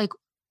 I think like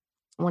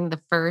one of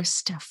the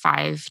first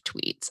 5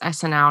 tweets I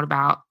sent out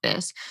about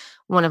this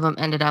one of them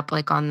ended up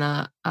like on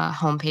the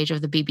homepage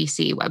of the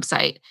BBC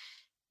website.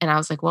 And I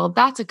was like, well,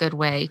 that's a good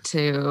way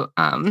to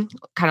kind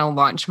of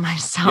launch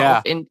myself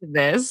Yeah. into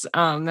this.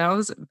 That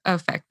was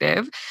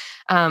effective.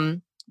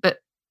 But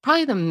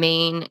probably the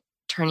main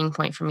turning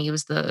point for me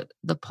was the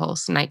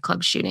Pulse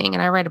nightclub shooting.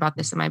 And I write about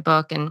this in my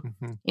book. And,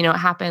 Mm-hmm. it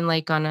happened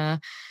like on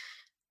a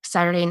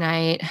Saturday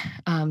night.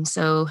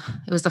 So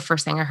it was the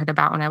first thing I heard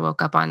about when I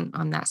woke up on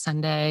that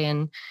Sunday.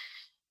 And,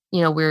 we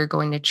were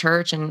going to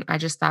church, and I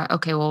just thought,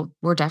 okay, well,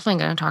 we're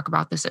definitely going to talk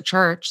about this at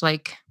church.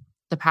 Like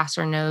the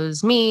pastor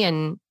knows me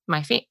and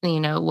my family,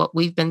 what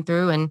we've been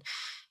through. And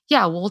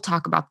yeah, we'll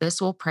talk about this.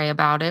 We'll pray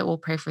about it. We'll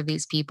pray for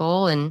these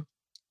people. And,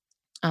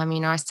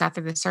 I sat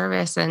through the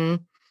service and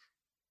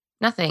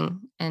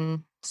nothing,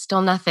 and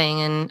still nothing.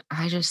 And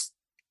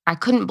I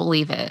couldn't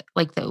believe it.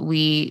 Like that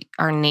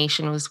our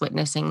nation was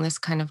witnessing this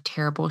kind of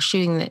terrible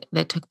shooting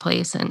that took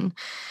place. And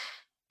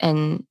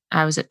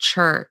I was at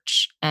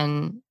church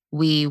and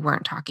we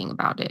weren't talking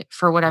about it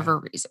for Yeah. whatever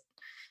reason.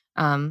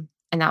 And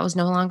that was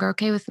no longer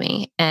okay with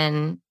me.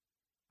 And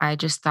I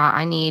just thought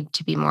I need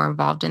to be more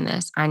involved in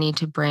this. I need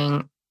to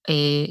bring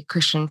a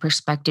Christian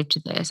perspective to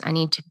this. I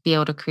need to be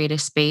able to create a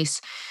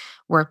space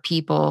where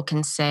people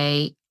can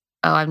say,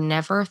 oh, I've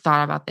never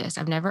thought about this.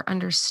 I've never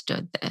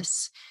understood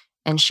this,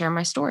 and share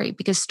my story,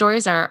 because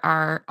stories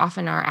are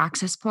often our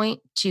access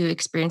point to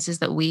experiences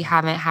that we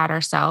haven't had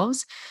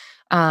ourselves.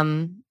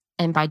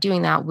 And by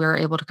doing that, we're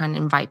able to kind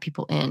of invite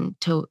people in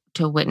to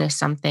witness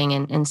something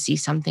and see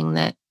something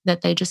that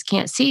they just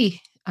can't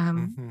see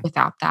Mm-hmm.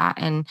 without that.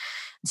 And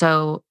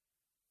so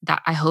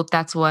that I hope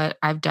that's what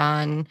I've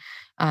done,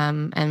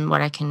 and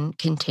what I can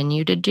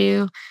continue to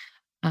do.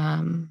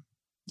 Um,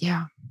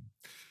 yeah,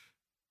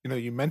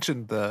 You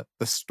mentioned the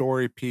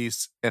story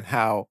piece and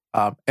how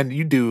and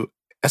you do,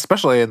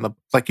 especially in the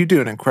like you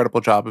do an incredible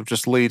job of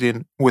just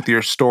leading with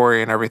your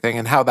story and everything,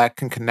 and how that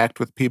can connect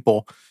with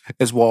people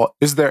as well.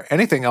 Is there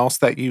anything else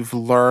that you've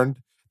learned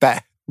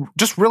that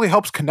just really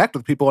helps connect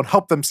with people and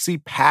help them see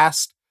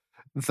past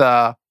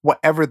the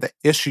whatever the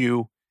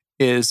issue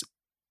is,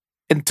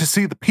 and to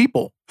see the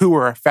people who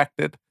are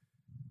affected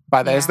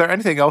by that? Is yeah. there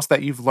anything else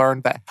that you've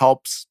learned that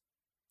helps,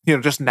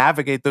 just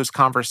navigate those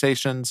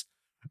conversations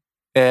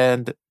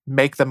and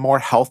make them more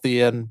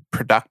healthy and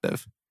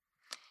productive?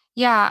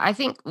 Yeah, I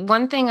think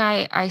one thing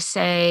I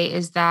say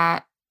is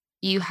that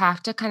you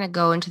have to kind of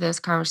go into those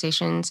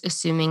conversations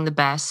assuming the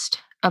best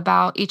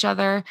about each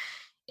other.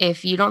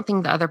 If you don't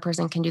think the other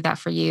person can do that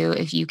for you,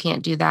 if you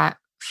can't do that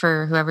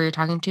for whoever you're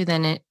talking to,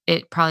 then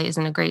it probably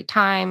isn't a great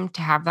time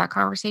to have that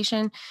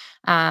conversation.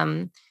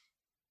 Um,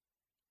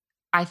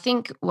 I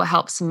think what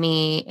helps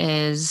me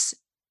is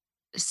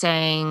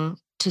saying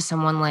to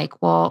someone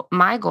like, "Well,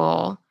 my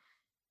goal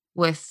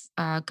with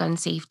gun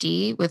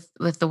safety, with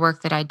the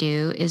work that I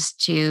do, is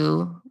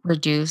to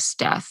reduce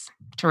death,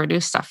 to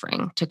reduce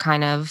suffering, to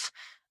kind of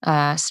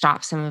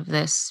stop some of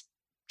this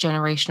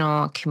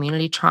generational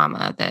community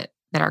trauma that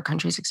our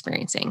country's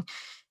experiencing.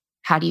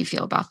 How do you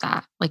feel about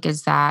that? Like,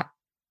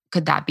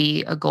 could that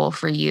be a goal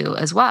for you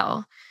as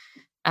well?"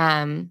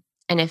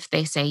 And if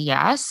they say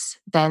yes,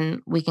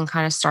 then we can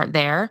kind of start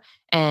there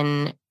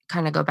and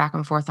kind of go back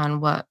and forth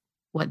on what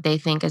they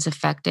think is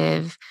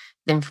effective,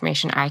 the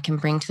information I can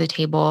bring to the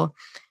table.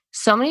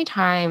 So many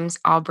times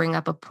I'll bring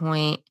up a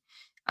point.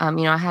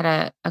 I had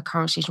a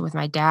conversation with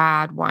my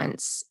dad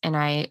once, and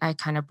I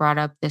kind of brought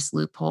up this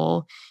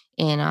loophole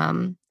in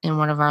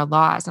one of our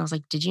laws. And I was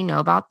like, "Did you know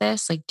about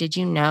this? Like, did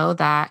you know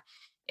that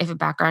if a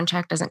background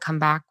check doesn't come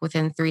back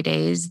within 3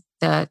 days,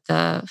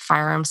 the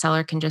firearm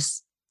seller can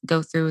just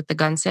go through with the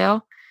gun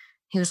sale?"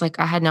 He was like,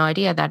 "I had no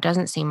idea. That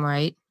doesn't seem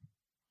right."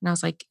 And I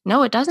was like,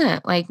 "No, it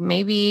doesn't. Like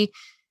maybe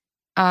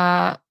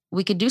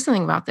we could do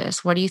something about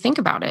this. What do you think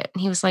about it?"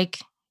 And he was like,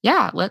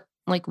 "Yeah,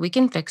 we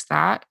can fix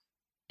that."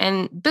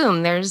 And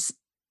boom, there's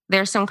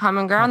some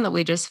common Huh. ground that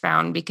we just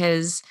found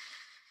because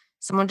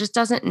someone just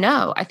doesn't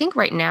know. I think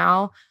right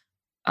now,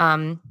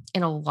 in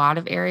a lot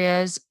of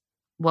areas,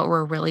 what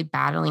we're really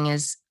battling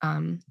is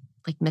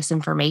like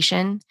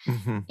misinformation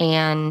Mhm.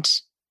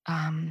 and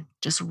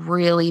just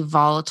really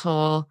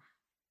volatile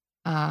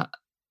uh,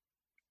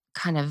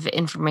 kind of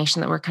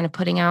information that we're kind of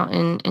putting out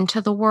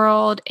into the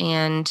world.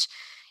 And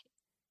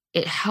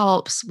it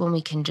helps when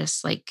we can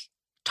just like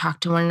talk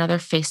to one another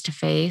face to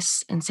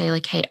face and say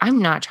like, "Hey,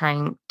 I'm not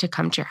trying to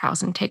come to your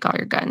house and take all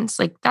your guns."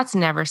 Like that's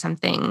never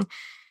something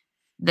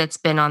that's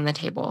been on the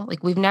table.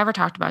 Like we've never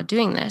talked about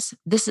doing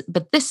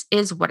but this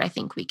is what I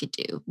think we could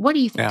do. What do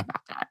you think Yeah.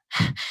 about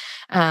that?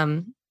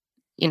 um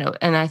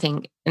and I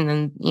think, and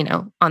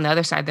then, on the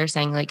other side, they're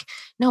saying like,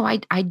 "No,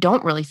 I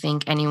don't really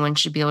think anyone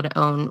should be able to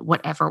own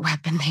whatever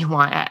weapon they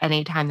want at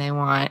any time they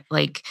want.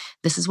 Like,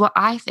 this is what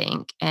I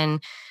think."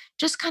 And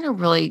just kind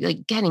of really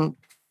like getting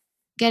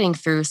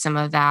through some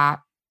of that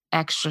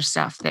extra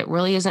stuff that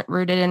really isn't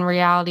rooted in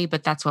reality,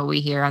 but that's what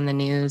we hear on the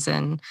news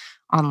and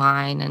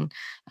online.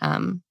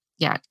 And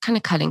yeah, kind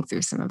of cutting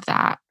through some of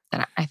that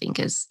I think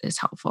is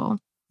helpful.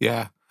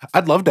 Yeah.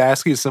 I'd love to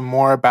ask you some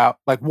more about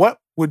like what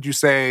would you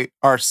say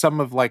are some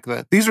of like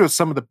these are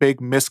some of the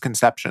big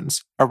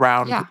misconceptions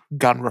around Yeah.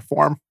 gun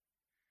reform?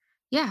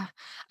 Yeah.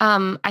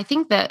 I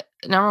think that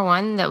number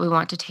one, that we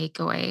want to take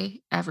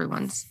away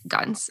everyone's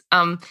guns.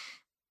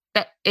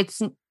 That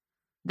it's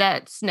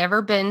That's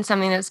never been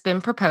something that's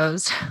been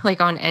proposed,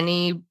 like, on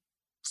any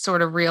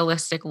sort of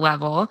realistic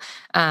level.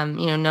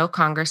 No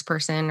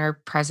congressperson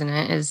or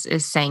president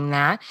is saying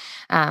that.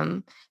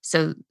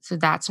 So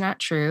that's not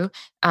true,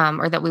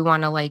 or that we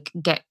wanna, like,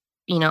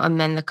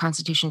 amend the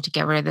Constitution to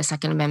get rid of the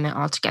Second Amendment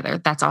altogether.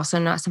 That's also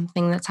not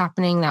something that's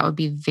happening. That would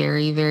be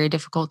very, very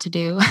difficult to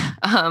do.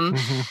 Um,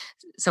 Hmm.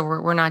 so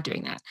we're not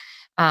doing that.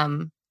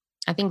 Um,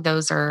 I think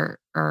those are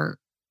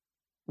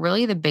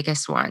really the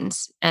biggest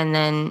ones. And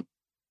then,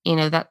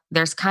 that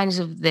there's kind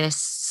of this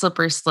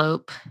slippery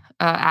slope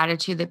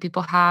attitude that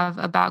people have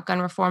about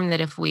gun reform, that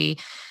if we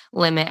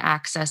limit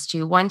access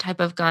to one type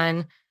of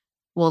gun,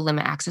 we'll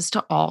limit access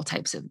to all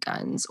types of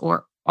guns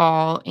or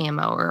all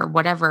ammo or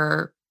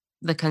whatever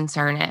the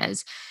concern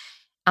is.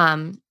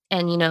 And,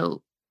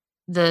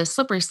 the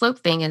slippery slope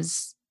thing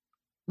is,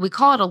 we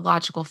call it a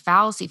logical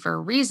fallacy for a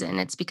reason.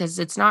 It's because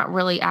it's not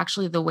really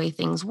actually the way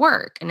things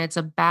work. And it's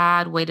a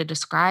bad way to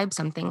describe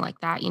something like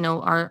that.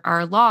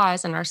 Our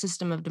laws and our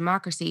system of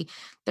democracy,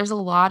 there's a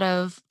lot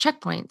of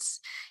checkpoints,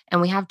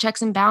 and we have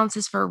checks and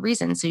balances for a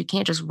reason. So you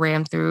can't just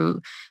ram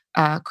through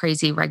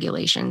crazy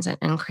regulations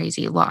and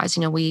crazy laws.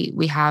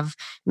 We have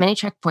many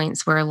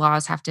checkpoints where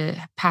laws have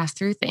to pass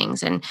through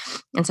things. And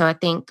so I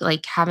think,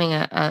 like, having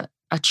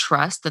a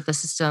trust that the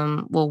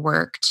system will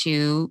work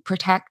to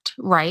protect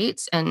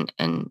rights and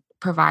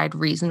provide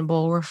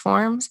reasonable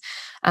reforms.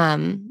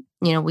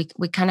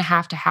 We kind of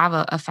have to have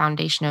a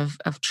foundation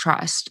of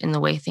trust in the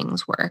way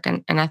things work,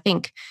 and I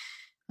think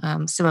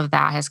some of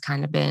that has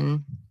kind of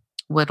been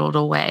whittled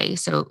away.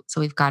 So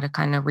we've got to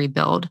kind of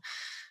rebuild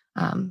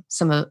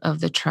some of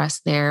the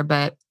trust there.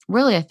 But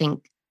really, I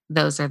think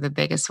those are the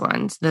biggest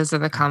ones. Those are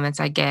the comments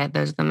I get.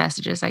 Those are the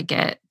messages I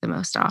get the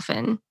most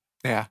often.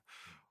 Yeah.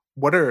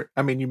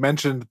 I mean, you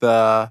mentioned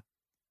the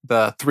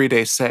 3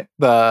 day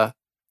the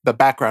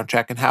background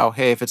check and how,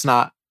 hey, if it's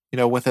not,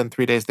 within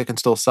 3 days, they can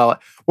still sell it.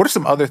 What are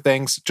some other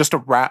things just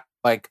around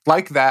like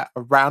that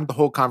around the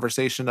whole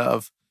conversation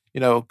of,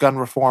 gun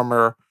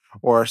reform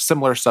or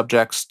similar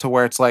subjects to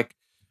where it's like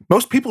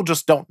most people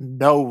just don't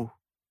know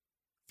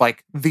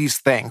like these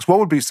things? What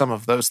would be some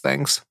of those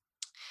things?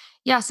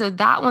 Yeah, so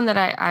that one that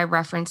I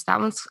referenced, that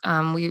one's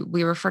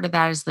we refer to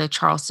that as the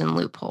Charleston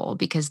loophole,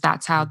 because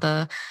that's how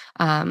the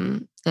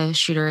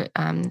shooter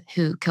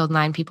who killed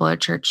 9 people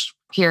at church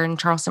here in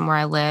Charleston, where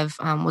I live,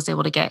 was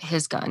able to get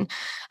his gun.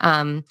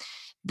 Um,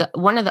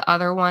 one of the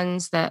other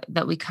ones that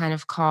we kind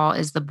of call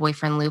is the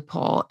boyfriend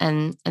loophole,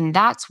 and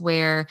that's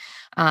where,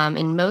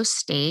 in most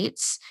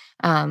states,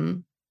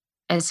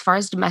 as far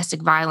as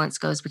domestic violence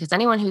goes, because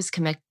anyone who's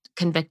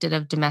convicted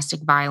of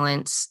domestic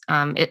violence,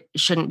 it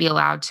shouldn't be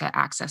allowed to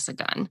access a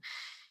gun.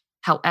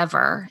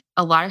 However,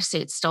 a lot of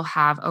states still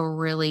have a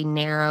really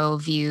narrow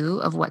view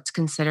of what's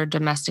considered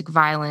domestic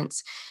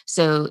violence.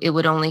 So it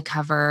would only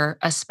cover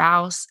a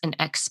spouse, an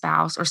ex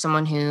spouse, or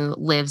someone who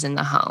lives in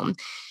the home.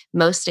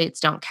 Most states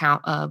don't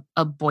count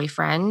a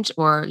boyfriend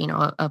or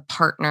a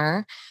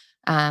partner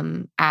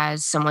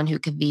as someone who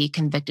could be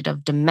convicted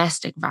of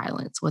domestic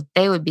violence. What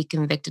they would be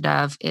convicted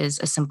of is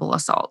a simple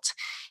assault.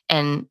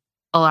 And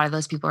a lot of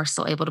those people are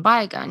still able to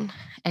buy a gun.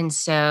 And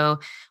so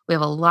we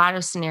have a lot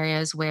of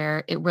scenarios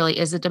where it really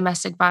is a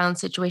domestic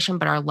violence situation,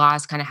 but our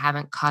laws kind of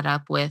haven't caught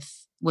up with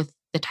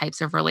the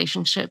types of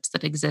relationships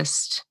that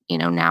exist,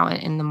 now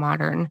in the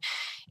modern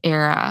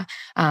era.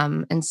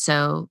 And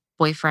so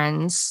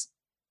boyfriends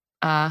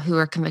who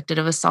are convicted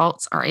of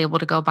assaults are able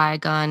to go buy a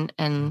gun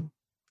and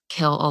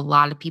kill a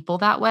lot of people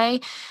that way.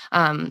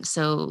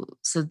 So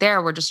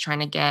there we're just trying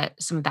to get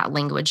some of that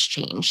language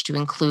changed to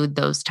include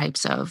those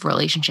types of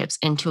relationships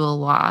into a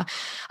law.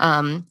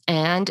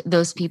 And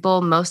those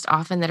people, most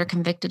often that are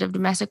convicted of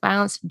domestic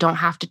violence, don't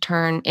have to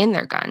turn in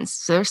their guns.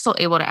 So they're still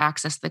able to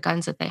access the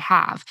guns that they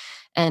have.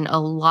 And a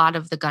lot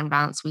of the gun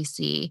violence we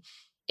see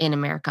in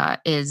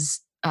America is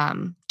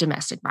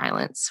domestic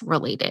violence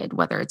related,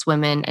 whether it's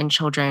women and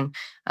children.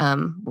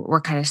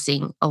 We're kind of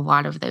seeing a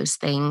lot of those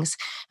things.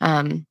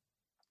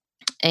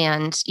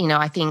 And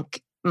I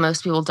think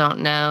most people don't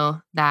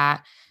know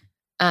that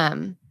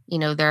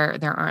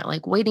there aren't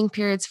like waiting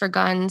periods for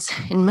guns.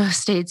 In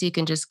most states, you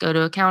can just go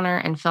to a counter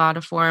and fill out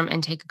a form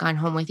and take a gun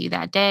home with you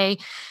that day.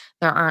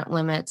 There aren't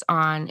limits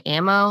on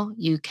ammo.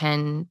 You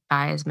can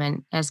buy as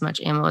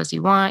much ammo as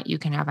you want. You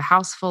can have a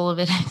house full of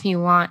it if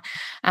you want.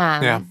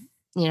 Yeah.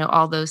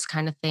 All those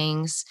kind of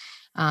things.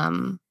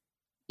 Um,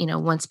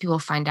 Once people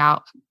find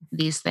out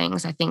these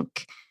things, I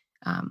think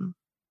um,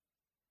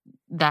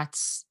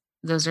 that's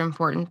those are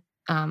important.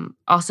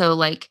 Also,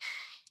 like,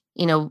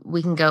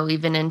 we can go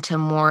even into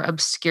more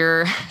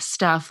obscure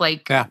stuff.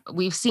 Like, Yeah.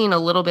 we've seen a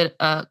little bit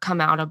come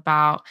out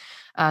about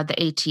the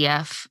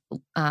ATF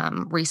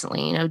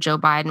recently. Joe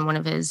Biden, one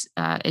of his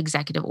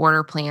executive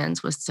order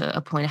plans was to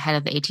appoint a head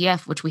of the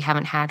ATF, which we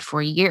haven't had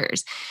for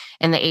years.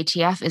 And the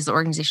ATF is the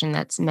organization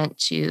that's meant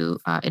to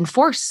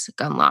enforce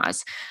gun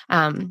laws.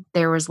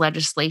 There was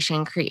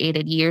legislation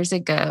created years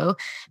ago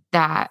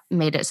that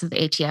made it so the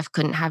ATF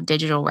couldn't have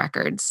digital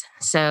records.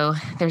 So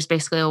there's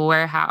basically a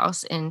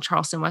warehouse in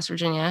Charleston, West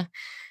Virginia,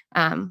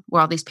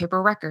 where all these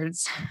paper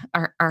records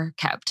are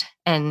kept,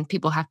 and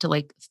people have to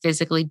like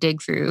physically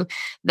dig through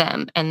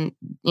them. And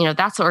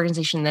that's the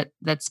organization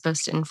that's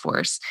supposed to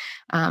enforce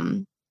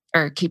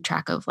or keep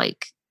track of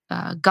like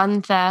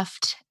gun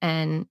theft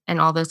and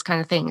all those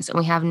kind of things. And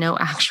we have no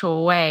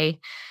actual way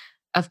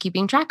of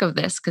keeping track of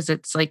this because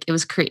it's like it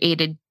was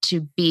created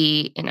to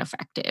be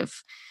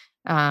ineffective.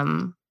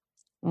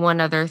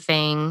 One other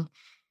thing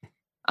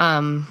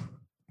I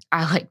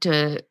like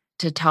to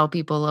tell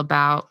people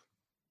about.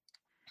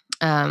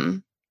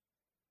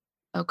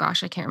 Oh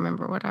gosh, I can't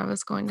remember what I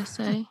was going to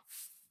say.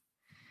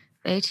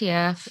 The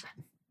ATF.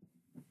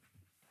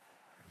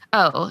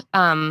 Oh,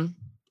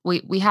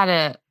 we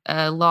had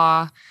a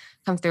law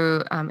come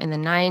through in the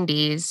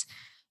 90s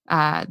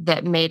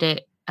that made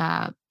it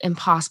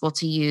impossible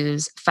to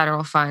use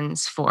federal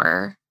funds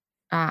for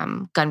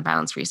gun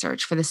violence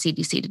research, for the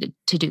CDC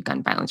to do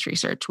gun violence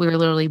research. We were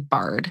literally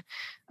barred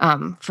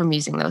from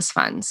using those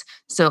funds.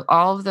 So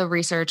all of the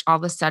research, all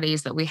the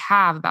studies that we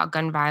have about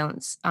gun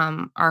violence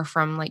are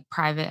from like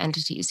private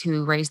entities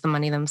who raise the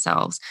money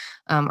themselves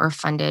or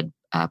funded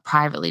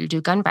privately to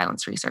do gun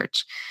violence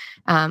research,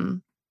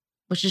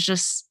 which is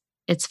just,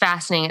 it's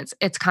fascinating.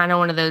 It's kind of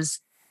one of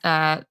those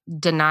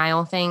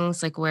denial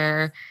things, like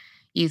where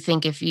you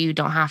think if you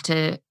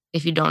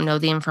don't know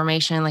the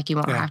information, like you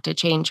won't Yeah. have to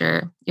change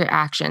your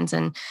actions.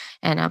 And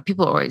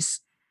people are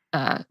always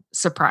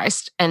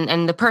surprised.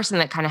 And the person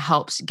that kind of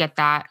helps get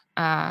that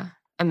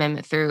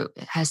amendment through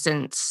has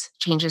since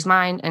changed his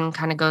mind and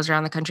kind of goes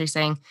around the country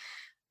saying,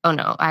 "Oh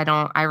no,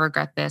 I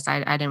regret this.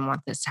 I didn't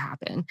want this to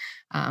happen."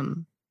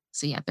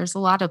 So yeah, there's a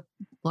lot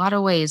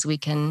of ways we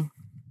can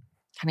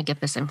kind of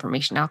get this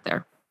information out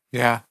there.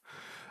 Yeah.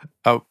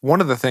 One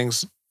of the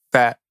things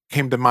that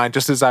came to mind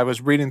just as I was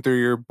reading through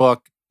your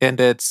book, and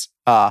it's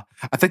I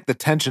think the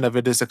tension of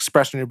it is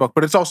expressed in your book,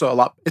 but it's also a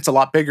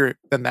lot bigger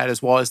than that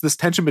as well, is this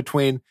tension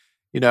between,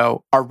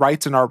 our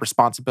rights and our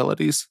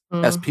responsibilities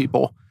as Mm,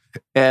 people.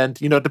 And,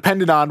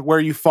 depending on where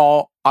you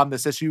fall on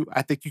this issue,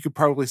 I think you could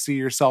probably see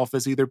yourself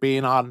as either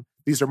being on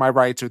these are my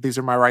rights or these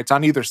are my rights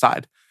on either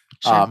side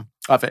sure.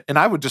 of it. And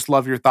I would just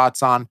love your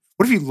thoughts on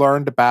what have you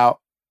learned about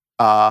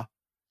uh,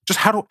 just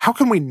how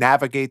can we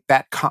navigate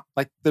that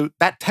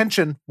that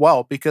tension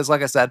well? Because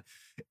like I said,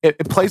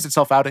 it plays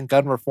itself out in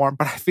gun reform,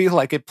 but I feel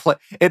like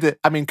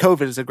I mean,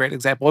 COVID is a great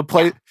example.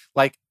 Yeah.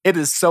 Like it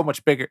is so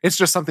much bigger. It's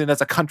just something as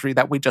a country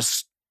that we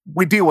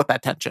deal with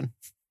that tension.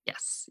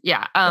 Yes.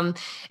 Yeah.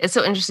 It's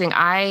so interesting.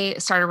 I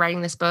started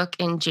writing this book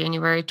in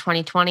January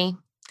 2020.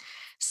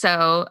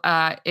 So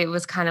it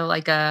was kind of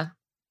like a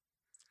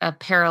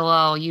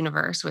parallel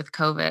universe with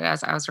COVID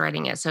as I was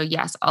writing it. So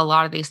yes, a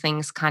lot of these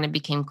things kind of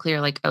became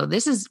clear. Like, oh,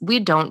 we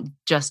don't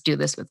just do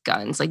this with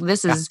guns. Like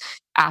this Yeah. is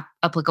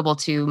applicable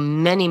to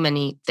many,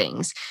 many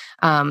things.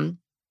 And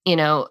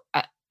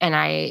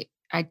I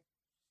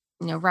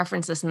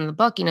reference this in the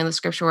book. The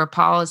scripture where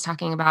Paul is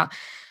talking about,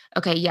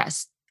 okay,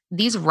 yes,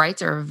 these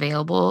rights are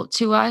available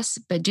to us,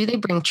 but do they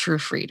bring true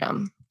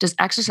freedom? Does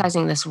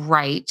exercising this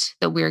right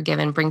that we're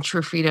given bring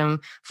true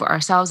freedom for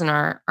ourselves and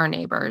our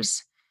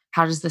neighbors?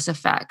 How does this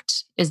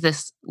affect? Is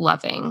this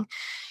loving?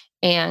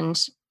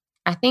 And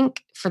I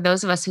think for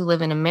those of us who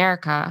live in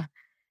America,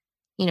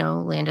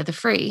 land of the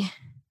free,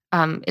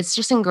 it's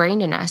just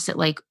ingrained in us that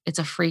like it's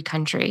a free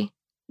country.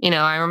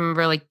 I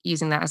remember like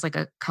using that as like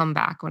a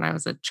comeback when I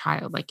was a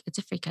child, like it's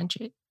a free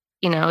country.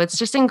 It's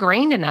just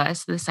ingrained in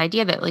us this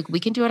idea that like we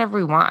can do whatever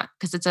we want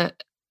because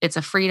it's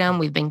a freedom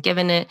we've been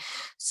given it.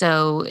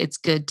 So it's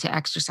good to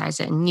exercise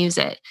it and use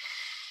it.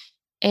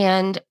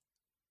 And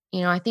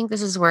I think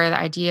this is where the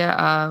idea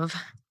of,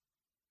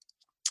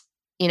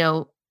 you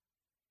know,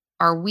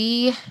 are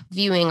we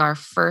viewing our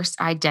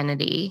first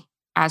identity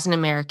as an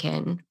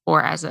American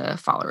or as a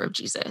follower of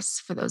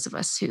Jesus for those of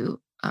us who,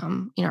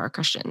 are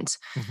Christians?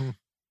 Mhm.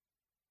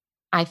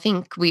 I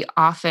think we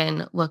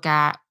often look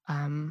at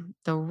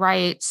the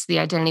rights, the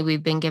identity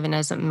we've been given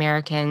as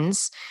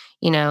Americans,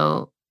 you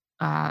know,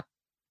 uh,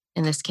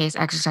 in this case,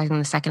 exercising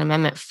the Second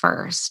Amendment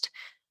first.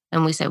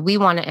 And we say, I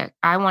want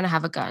to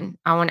have a gun.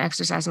 I want to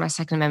exercise my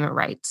Second Amendment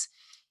rights.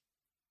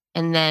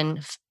 And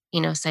then,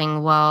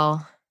 saying,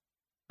 well,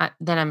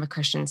 then I'm a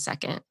Christian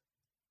second,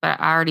 but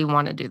I already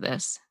want to do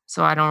this.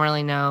 So I don't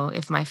really know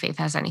if my faith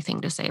has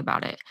anything to say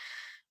about it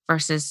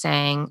versus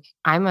saying,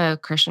 I'm a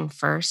Christian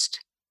first.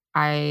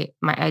 My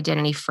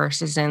identity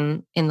first is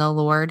in the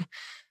Lord.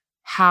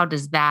 How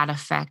does that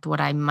affect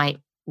what I might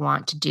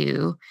want to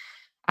do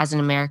as an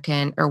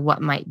American or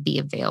what might be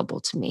available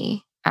to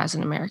me as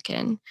an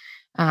American?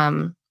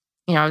 Um,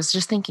 I was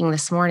just thinking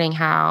this morning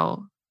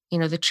how,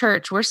 the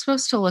church, we're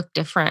supposed to look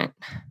different.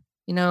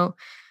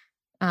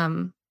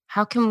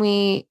 How can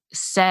we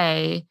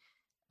say,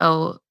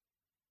 oh,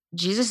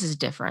 Jesus is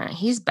different.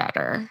 He's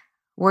better.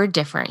 We're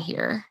different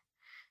here.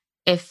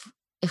 If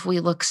we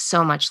look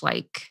so much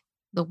like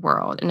the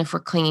world, and if we're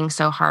clinging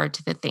so hard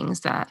to the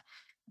things that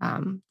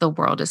the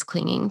world is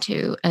clinging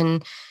to,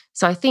 and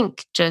so I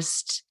think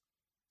just,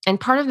 and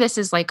part of this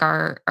is like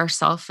our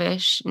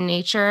selfish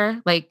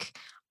nature. Like,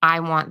 I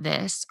want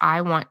this.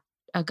 I want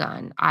a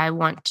gun. I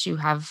want to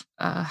have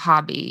a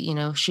hobby,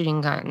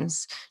 shooting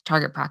guns,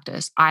 target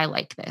practice. I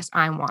like this.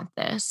 I want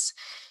this.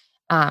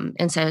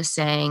 Instead of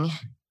saying,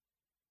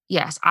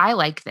 yes, I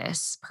like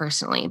this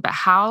personally, but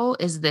how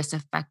is this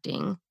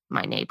affecting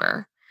my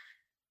neighbor?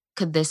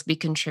 Could this be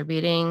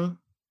contributing?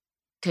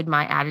 Could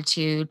my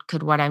attitude,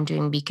 could what I'm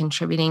doing be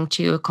contributing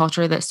to a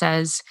culture that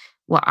says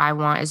what I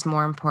want is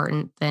more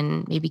important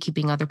than maybe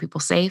keeping other people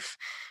safe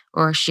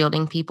or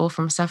shielding people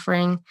from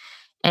suffering?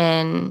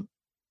 And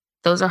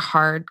those are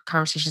hard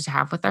conversations to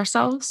have with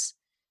ourselves.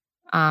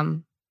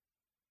 Um,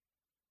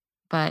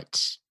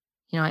 but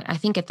I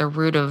think at the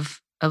root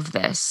of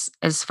this,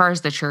 as far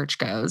as the church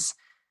goes,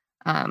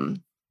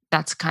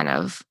 that's kind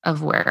of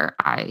where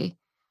I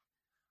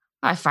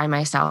find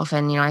myself.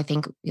 And I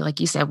think, like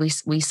you said,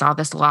 we saw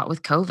this a lot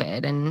with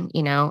COVID, and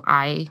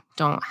I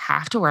don't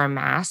have to wear a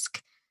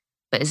mask,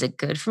 but is it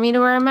good for me to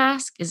wear a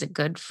mask? Is it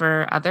good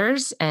for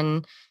others?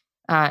 And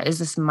is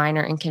this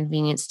minor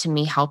inconvenience to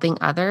me helping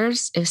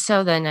others? If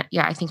so, then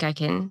yeah, I think I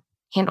can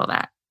handle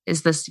that.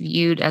 Is this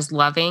viewed as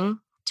loving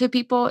to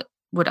people?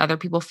 Would other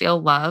people feel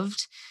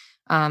loved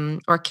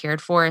or cared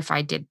for if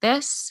I did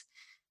this?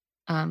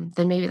 Then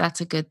maybe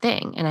that's a good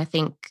thing. And I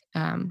think,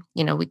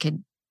 we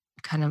could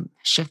kind of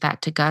shift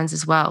that to guns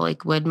as well.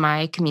 Like, would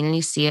my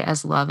community see it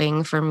as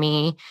loving for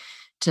me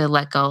to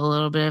let go a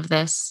little bit of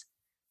this?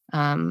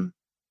 Um,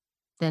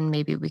 then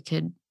maybe we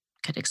could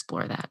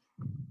explore that.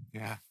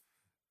 Yeah.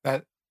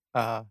 That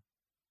uh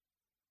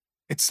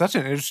it's such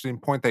an interesting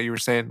point that you were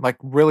saying, like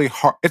really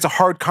hard. It's a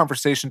hard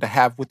conversation to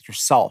have with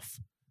yourself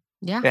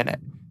Yeah. in it.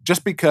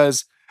 Just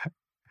because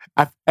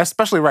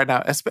especially right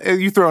now,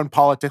 you throw in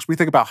politics, we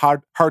think about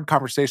hard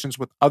conversations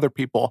with other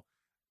people,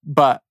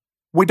 but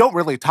we don't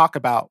really talk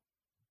about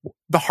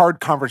the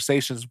hard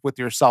conversations with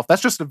yourself.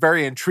 That's just a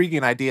very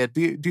intriguing idea.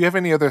 Do you have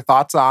any other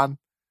thoughts on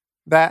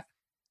that?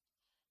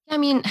 I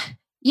mean,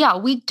 yeah,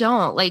 we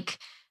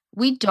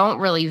don't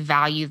really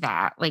value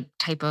that like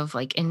type of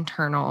like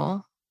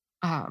internal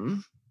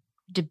um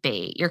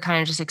debate. You're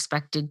kind of just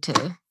expected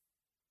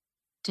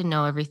to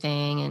know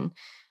everything.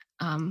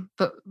 And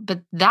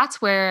but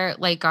that's where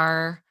like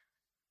our,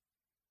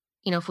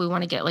 if we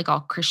want to get like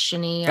all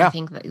Christiany, I Yeah.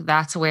 think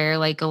that's where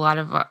like a lot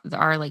of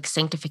our like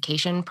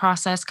sanctification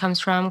process comes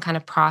from, kind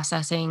of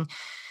processing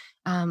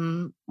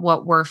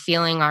what we're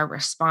feeling, our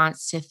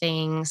response to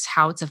things,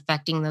 how it's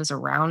affecting those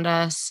around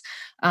us.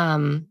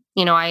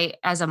 I,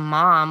 as a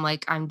mom,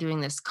 like I'm doing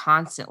this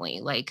constantly.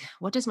 Like,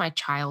 what does my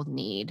child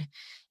need?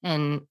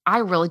 And I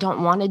really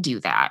don't want to do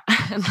that.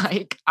 And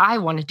like, I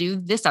want to do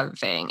this other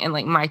thing. And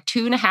like, my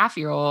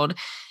 2.5-year-old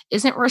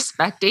isn't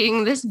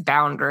respecting this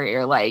boundary,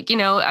 or like,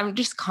 I'm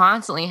just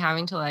constantly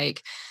having to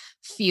like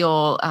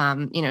feel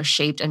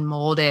shaped and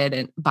molded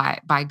and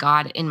by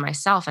God in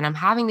myself. And I'm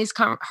having these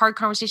hard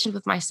conversations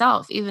with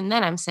myself. Even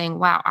then I'm saying,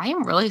 wow, I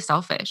am really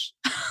selfish.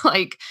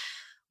 Like,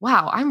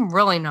 wow, I'm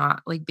really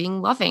not like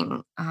being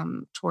loving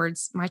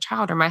towards my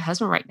child or my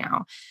husband right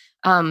now.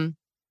 um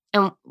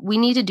and we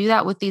need to do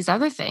that with these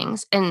other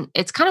things. And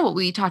it's kind of what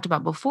we talked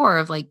about before,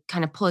 of like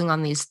kind of pulling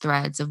on these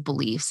threads of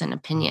beliefs and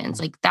opinions.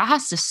 Mhm. Like, that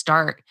has to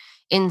start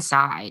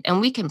inside,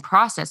 and we can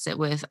process it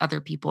with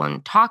other people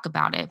and talk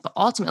about it, but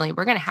ultimately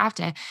we're going to have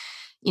to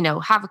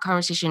have a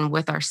conversation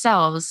with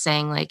ourselves,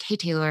 saying like, hey,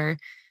 Taylor,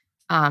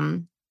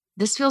 um,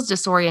 this feels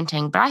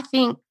disorienting, but I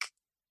think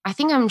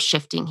I'm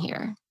shifting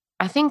here.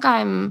 I think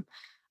I'm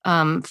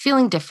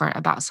feeling different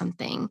about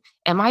something.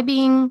 Am I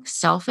being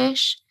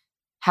selfish?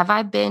 Have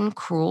I been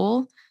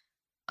cruel?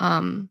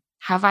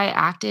 Have I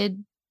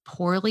acted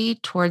poorly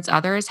towards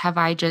others? Have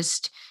I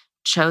just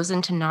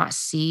chosen to not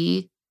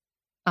see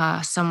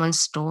someone's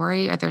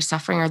story or their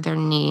suffering or their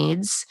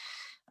needs?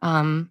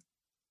 Um,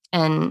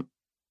 and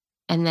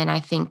and then I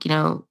think,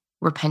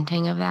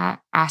 repenting of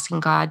that,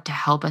 asking God to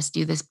help us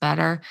do this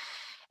better,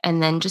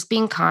 and then just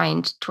being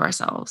kind to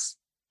ourselves.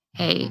 Mhm.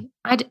 Hey,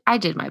 I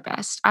did my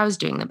best. I was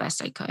doing the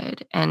best I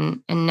could.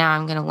 And now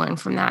I'm going to learn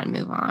from that and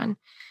move on.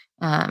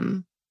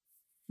 Um,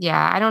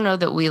 yeah, I don't know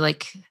that we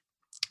like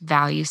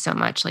value so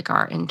much like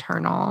our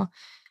internal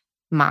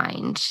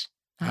mind.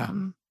 Yeah.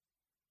 Um,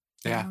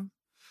 Yeah. yeah,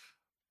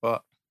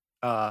 But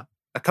uh,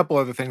 a couple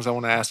other things I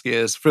want to ask you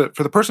is for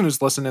the person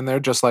who's listening, they're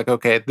just like,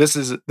 okay, this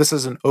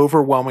is an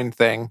overwhelming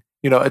thing.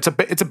 It's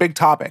a big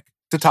topic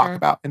to talk sure.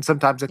 about, and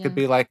sometimes it could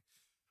Yeah. be like,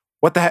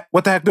 what the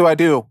heck do I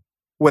do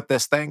with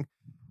this thing?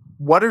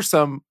 What are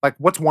some like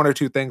what's one or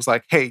two things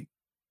like, hey,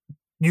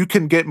 you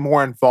can get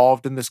more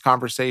involved in this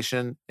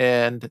conversation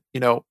and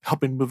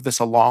helping move this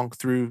along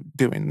through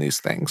doing these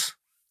things.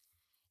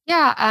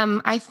 Yeah.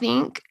 I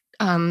think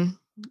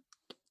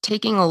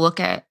taking a look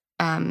at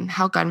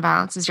how gun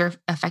violence is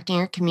affecting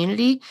your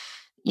community,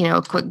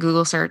 a quick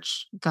Google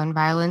search, gun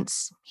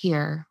violence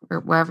here or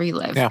wherever you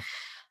live. Yeah.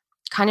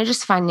 kind of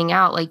just finding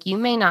out, like, you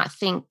may not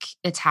think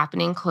it's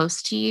happening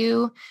close to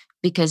you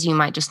because you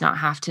might just not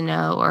have to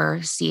know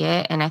or see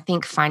it. And I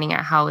think finding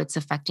out how it's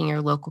affecting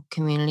your local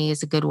community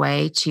is a good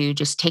way to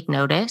just take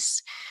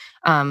notice,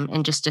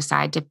 and just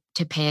decide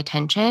to pay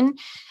attention.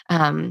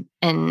 And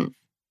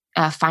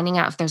finding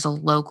out if there's a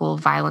local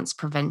violence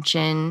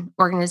prevention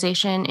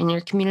organization in your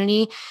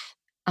community,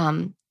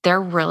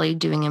 they're really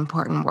doing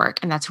important work.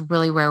 And that's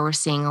really where we're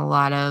seeing a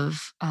lot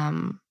of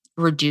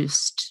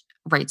reduced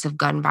rates of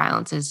gun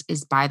violence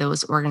is by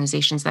those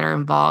organizations that are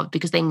involved,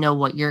 because they know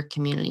what your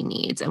community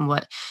needs and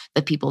what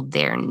the people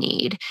there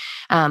need.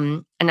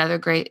 Another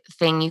great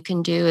thing you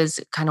can do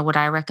is kind of what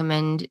I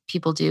recommend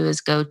people do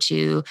is go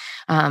to,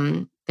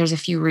 there's a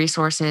few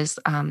resources,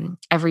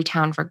 Every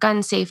Town for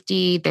Gun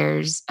Safety.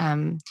 There's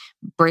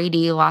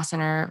Brady Law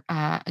Center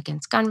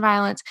Against Gun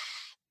Violence.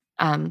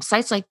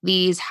 Sites like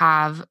these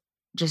have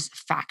just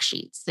fact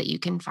sheets that you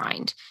can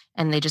find,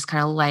 and they just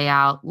kind of lay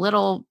out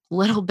little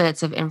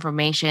bits of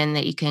information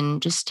that you can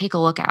just take a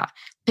look at.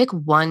 Pick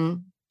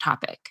one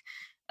topic.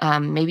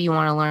 Maybe you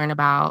want to learn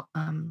about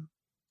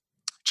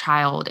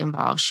child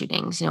involved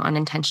shootings,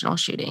 unintentional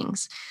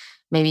shootings.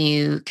 Maybe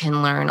you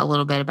can learn a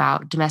little bit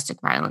about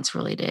domestic violence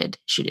related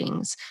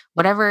shootings,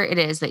 whatever it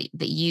is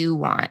that you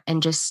want,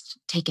 and just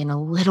take in a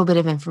little bit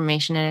of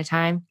information at a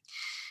time.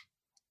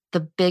 The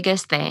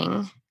biggest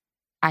thing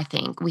I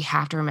think we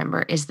have to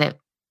remember is that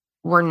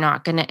we're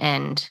not going to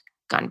end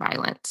gun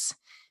violence.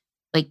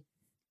 Like,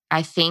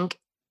 I think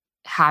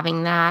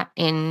having that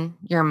in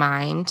your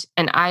mind,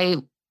 and I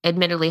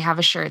admittedly have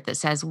a shirt that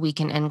says we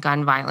can end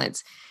gun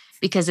violence,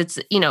 because it's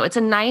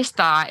a nice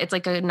thought. It's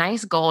like a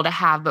nice goal to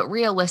have, but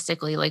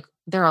realistically, like,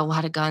 there are a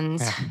lot of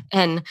guns. Yeah.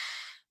 And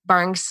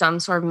barring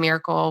some sort of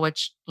miracle,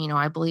 which,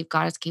 I believe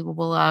God is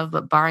capable of,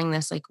 but barring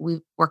this, like,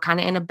 we're kind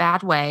of in a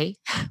bad way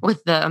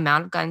with the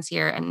amount of guns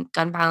here, and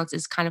gun violence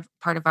is kind of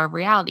part of our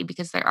reality,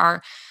 because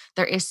there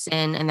is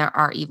sin and there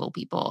are evil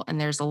people,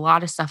 and there's a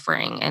lot of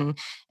suffering,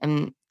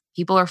 and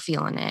people are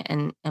feeling it,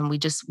 and we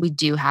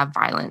do have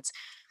violence.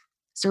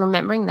 So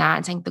remembering that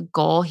and saying the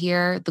goal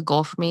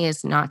for me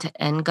is not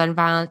to end gun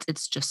violence.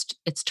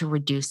 It's to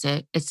reduce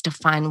it. It's to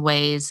find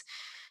ways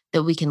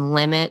that we can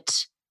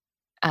limit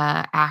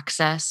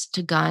access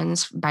to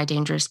guns by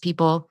dangerous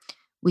people.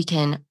 We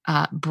can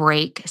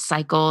break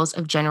cycles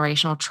of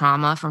generational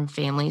trauma from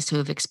families who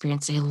have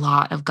experienced a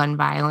lot of gun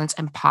violence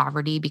and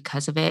poverty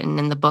because of it. And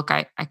in the book,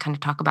 I kind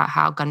of talk about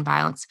how gun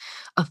violence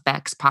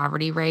affects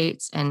poverty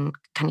rates and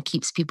kind of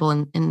keeps people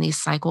in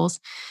these cycles.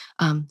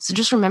 So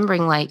just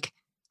remembering, like,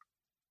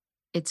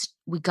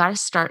 we got to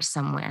start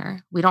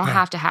somewhere. We don't Yeah.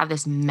 have to have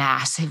this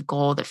massive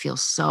goal that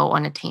feels so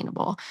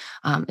unattainable.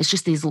 It's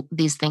just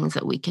these things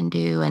that we can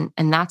do,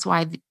 and that's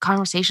why the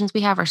conversations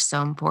we have are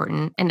so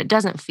important. And it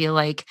doesn't feel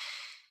like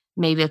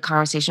maybe a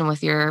conversation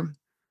with your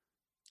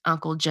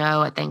Uncle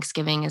Joe at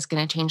Thanksgiving is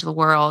going to change the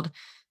world,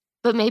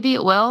 but maybe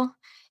it will.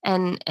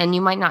 And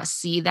you might not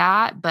see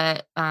that,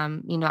 but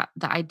the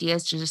idea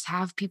is to just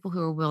have people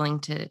who are willing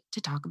to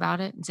talk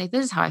about it and say,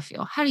 "This is how I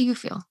feel. How do you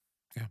feel?"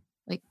 Yeah.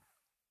 Like,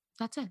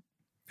 that's it.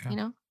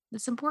 Yeah.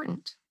 It's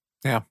important.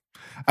 Yeah.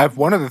 I have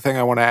one other thing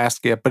I want to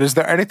ask you, but is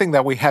there anything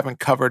that we haven't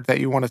covered that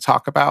you want to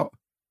talk about?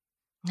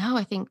 No,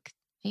 I think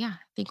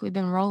we've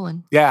been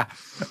rolling. Yeah.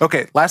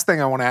 Okay. Last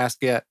thing I want to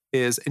ask you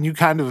is, and you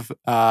kind of,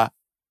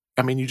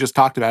 you just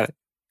talked about it.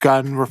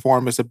 Gun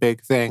reform is a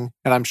big thing.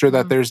 And I'm sure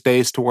that there's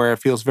days to where it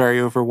feels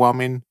very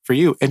overwhelming for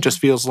you. It just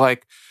feels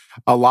like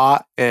a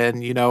lot.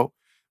 And, do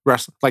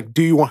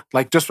you want,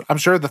 I'm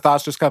sure the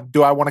thoughts just come,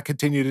 do I want to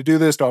continue to do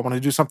this? Do I want to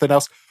do something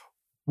else?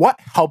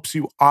 What helps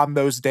you on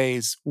those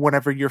days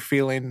whenever you're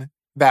feeling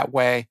that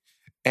way?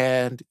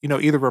 And,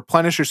 either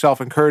replenish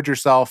yourself, encourage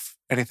yourself,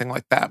 anything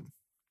like that.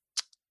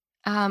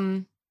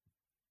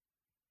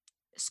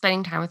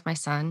 Spending time with my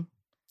son.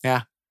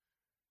 Yeah.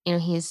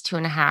 He's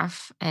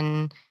 2.5,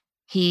 and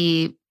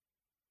he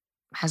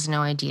has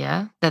no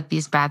idea that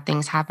these bad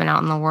things happen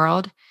out in the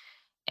world.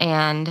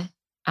 And,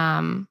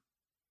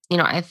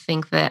 I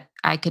think that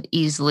I could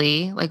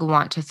easily, like,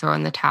 want to throw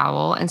in the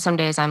towel. And some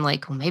days I'm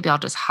like, well, maybe I'll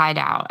just hide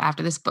out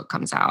after this book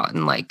comes out,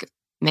 and, like,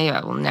 maybe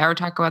I will never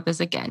talk about this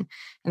again.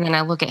 And then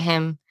I look at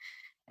him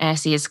and I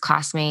see his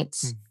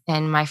classmates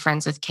and my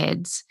friends with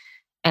kids,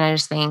 and I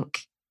just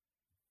think,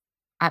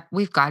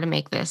 we've got to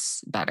make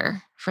this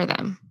better for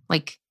them.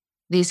 Like,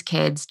 these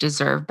kids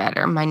deserve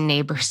better. My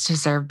neighbors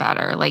deserve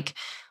better. Like,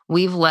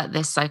 we've let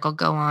this cycle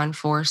go on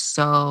for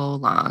so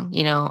long.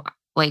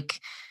 Like,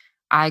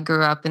 I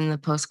grew up in the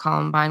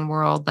post-Columbine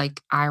world.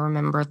 Like, I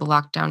remember the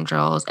lockdown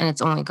drills, and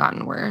it's only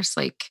gotten worse,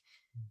 like,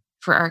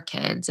 for our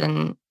kids.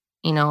 And,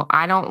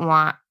 I don't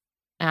want,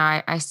 and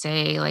I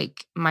say,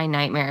 like, my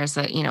nightmare is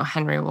that,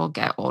 Henry will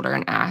get older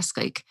and ask,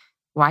 like,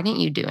 why didn't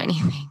you do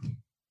anything?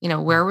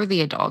 Where were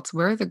the adults?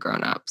 Where are the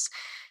grown-ups?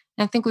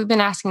 And I think we've been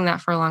asking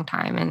that for a long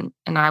time.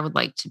 And I would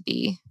like to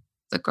be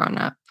the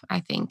grown-up, I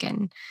think.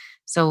 And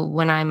so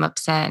when I'm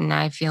upset and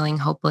I'm feeling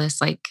hopeless,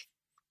 like,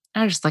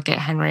 I just look at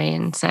Henry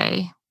and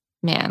say,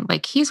 man,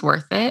 like, he's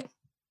worth it.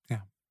 Yeah.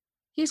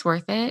 He's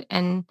worth it.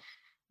 And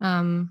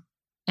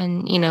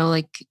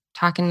like,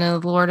 talking to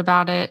the Lord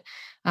about it,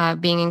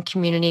 being in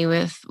community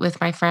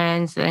with my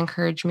friends that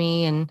encourage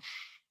me, and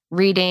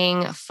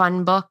reading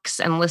fun books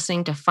and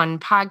listening to fun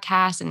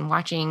podcasts and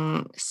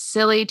watching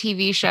silly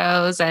TV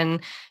shows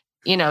and,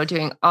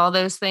 doing all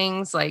those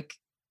things, like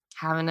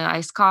having an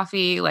iced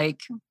coffee,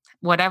 like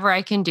whatever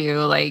I can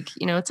do, like,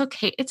 it's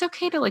okay. It's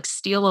okay to like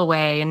steal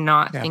away and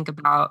not Yeah. think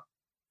about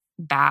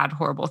bad,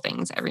 horrible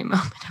things every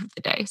moment of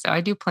the day. So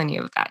I do plenty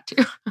of that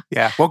too.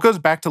 Yeah. Well, it goes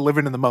back to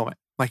living in the moment,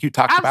 like you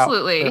talked about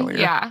Absolutely. earlier.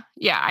 Yeah.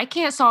 Yeah. I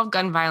can't solve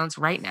gun violence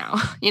right now,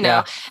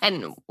 Yeah.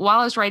 And while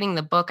I was writing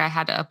the book, I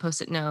had a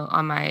post-it note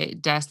on my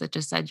desk that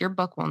just said, "Your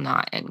book will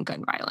not end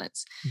gun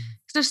violence." Mhm.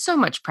 'Cause there's so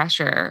much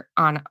pressure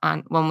on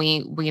when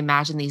we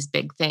imagine these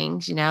big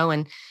things,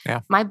 and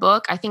Yeah. my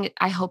book,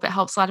 I hope it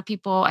helps a lot of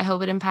people. I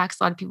hope it impacts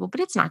a lot of people, but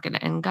it's not going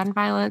to end gun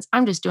violence.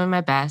 I'm just doing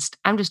my best.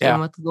 I'm just doing Yeah.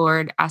 what the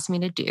Lord asked me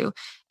to do.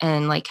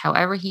 And like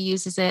however he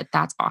uses it,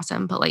 that's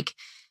awesome. But like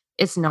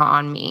it's not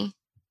on me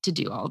to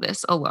do all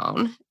this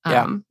alone.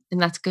 Yeah. And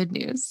that's good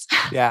news.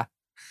 Yeah.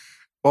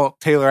 Well,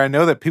 Taylor, I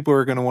know that people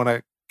are going to want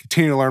to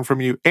continue to learn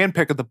from you and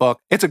pick up the book.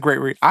 It's a great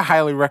read. I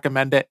highly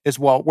recommend it as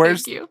well.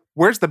 Thank you.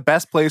 Where's the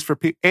best place for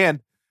people?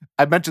 And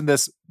I mentioned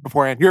this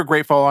beforehand. You're a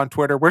great follow on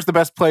Twitter. Where's the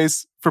best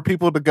place for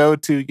people to go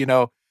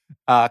to,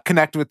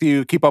 connect with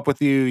you, keep up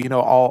with you,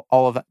 all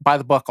of that, buy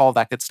the book, all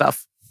that good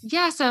stuff?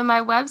 Yeah, so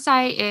my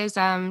website is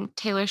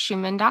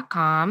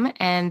taylorschumann.com,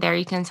 and there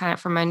you can sign up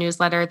for my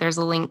newsletter. There's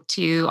a link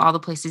to all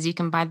the places you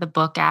can buy the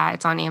book at.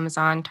 It's on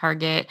Amazon,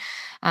 Target,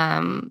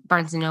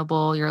 Barnes &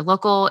 Noble, your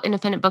local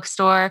independent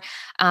bookstore.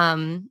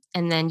 And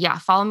then, yeah,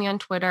 follow me on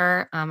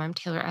Twitter. I'm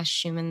Taylor S.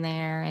 Schumann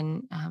there,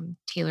 and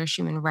Taylor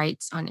Schumann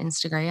Writes on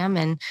Instagram.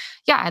 And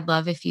yeah, I'd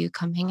love if you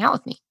come hang out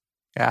with me.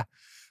 Yeah.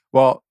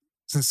 Well,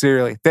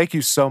 sincerely, thank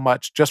you so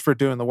much just for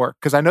doing the work.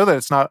 Because I know that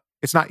it's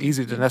not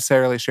easy to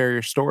necessarily share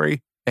your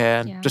story.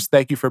 And Yeah. just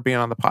thank you for being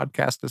on the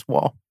podcast as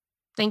well.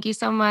 Thank you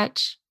so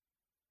much.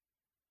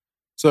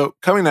 So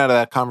coming out of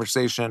that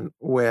conversation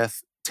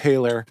with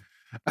Taylor,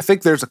 I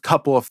think there's a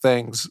couple of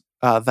things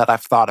that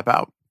I've thought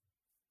about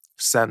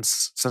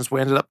since we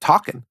ended up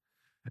talking.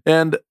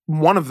 And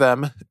one of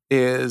them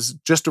is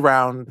just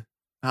around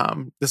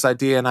this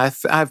idea, and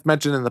I've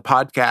mentioned in the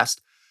podcast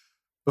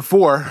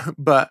before,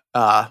 but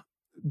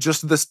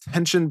just this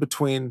tension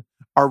between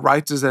our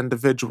rights as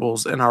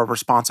individuals and our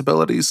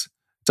responsibilities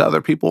to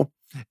other people,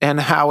 and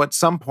how at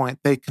some point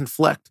they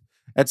conflict.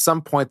 At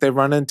some point they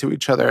run into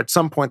each other. At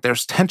some point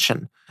there's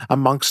tension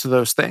amongst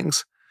those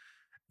things.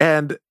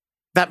 And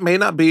that may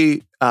not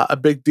be a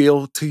big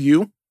deal to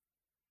you,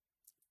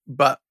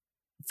 but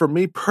for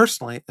me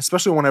personally,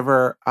 especially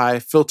whenever I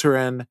filter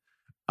in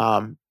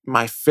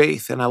my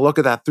faith and I look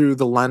at that through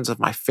the lens of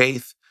my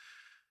faith,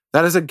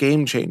 that is a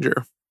game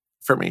changer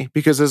for me,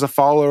 because as a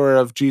follower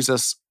of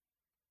Jesus,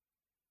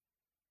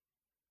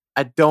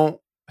 I don't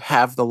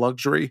have the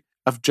luxury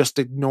of just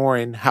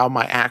ignoring how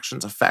my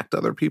actions affect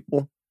other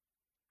people.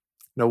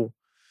 No.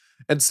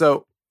 And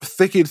so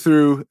thinking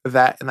through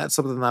that, and that's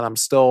something that I'm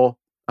still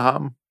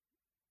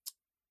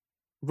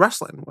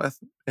wrestling with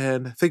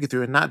and thinking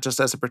through, and not just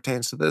as it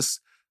pertains to this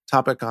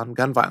topic on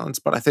gun violence,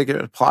 but I think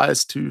it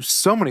applies to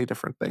so many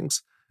different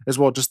things as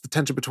well. Just the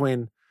tension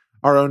between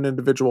our own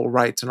individual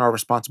rights and our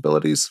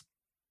responsibilities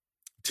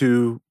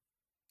to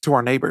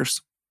our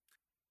neighbors.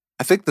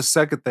 I think the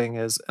second thing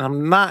is, and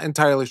I'm not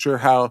entirely sure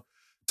how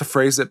to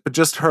phrase it, but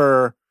just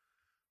her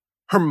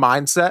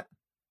mindset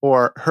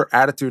or her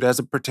attitude as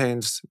it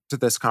pertains to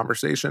this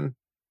conversation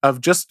of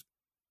just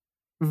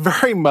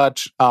very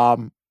much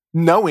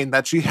knowing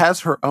that she has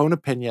her own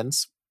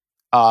opinions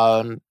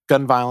on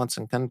gun violence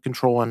and gun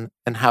control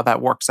and how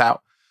that works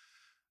out.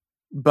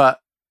 But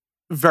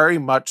very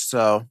much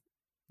so,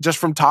 just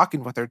from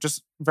talking with her,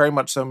 just very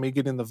much so me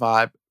getting the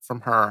vibe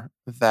from her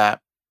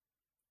that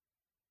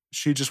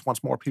she just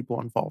wants more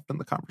people involved in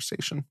the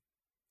conversation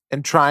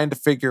and trying to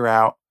figure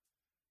out,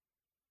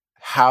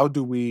 how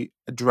do we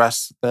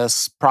address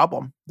this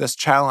problem, this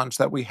challenge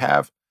that we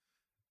have,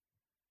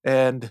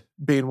 and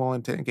being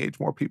willing to engage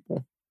more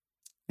people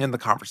in the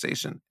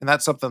conversation. And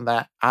that's something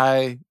that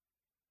I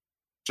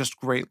just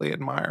greatly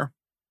admire,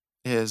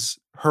 is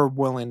her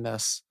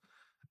willingness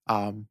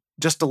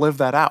just to live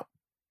that out.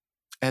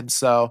 And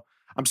so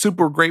I'm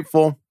super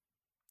grateful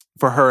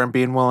for her and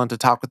being willing to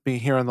talk with me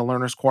here in the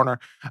Learner's Corner.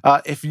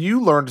 If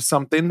you learned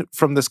something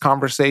from this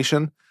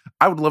conversation,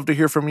 I would love to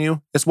hear from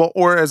you as well.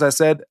 Or as I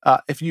said,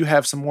 if you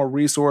have some more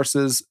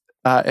resources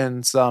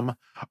and some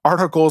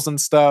articles and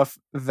stuff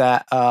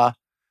that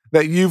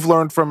you've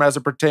learned from as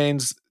it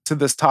pertains to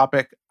this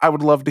topic, I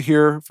would love to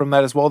hear from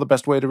that as well. The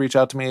best way to reach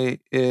out to me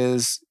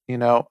is, you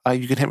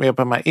can hit me up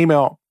on my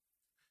email,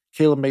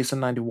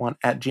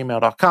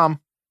 calebmason91@gmail.com.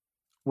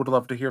 Would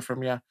love to hear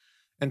from you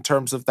in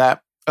terms of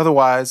that.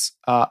 Otherwise,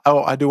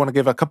 I do want to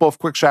give a couple of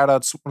quick shout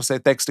outs. I want to say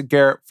thanks to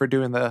Garrett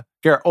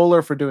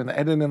Oler for doing the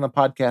editing in the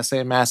podcast,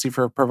 Sam Massey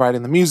for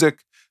providing the music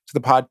to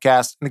the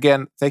podcast. And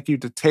again, thank you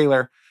to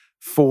Taylor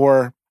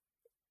for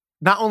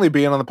not only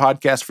being on the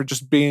podcast, for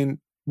just being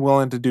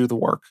willing to do the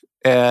work.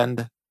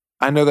 And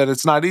I know that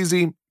it's not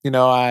easy.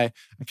 I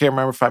can't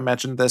remember if I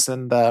mentioned this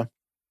in the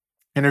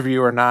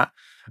interview or not,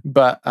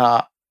 but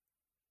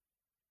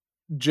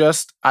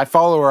just I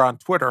follow her on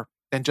Twitter,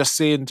 and just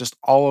seeing just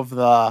all of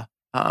the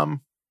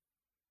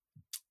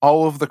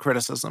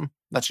criticism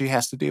that she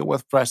has to deal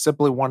with by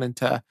simply wanting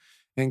to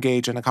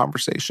engage in a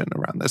conversation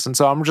around this. And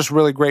so I'm just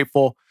really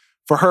grateful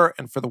for her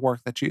and for the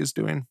work that she is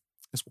doing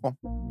as well.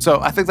 So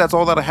I think that's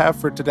all that I have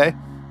for today.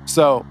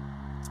 So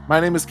my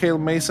name is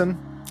Caleb Mason,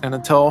 and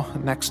until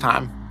next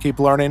time, keep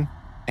learning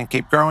and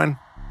keep growing.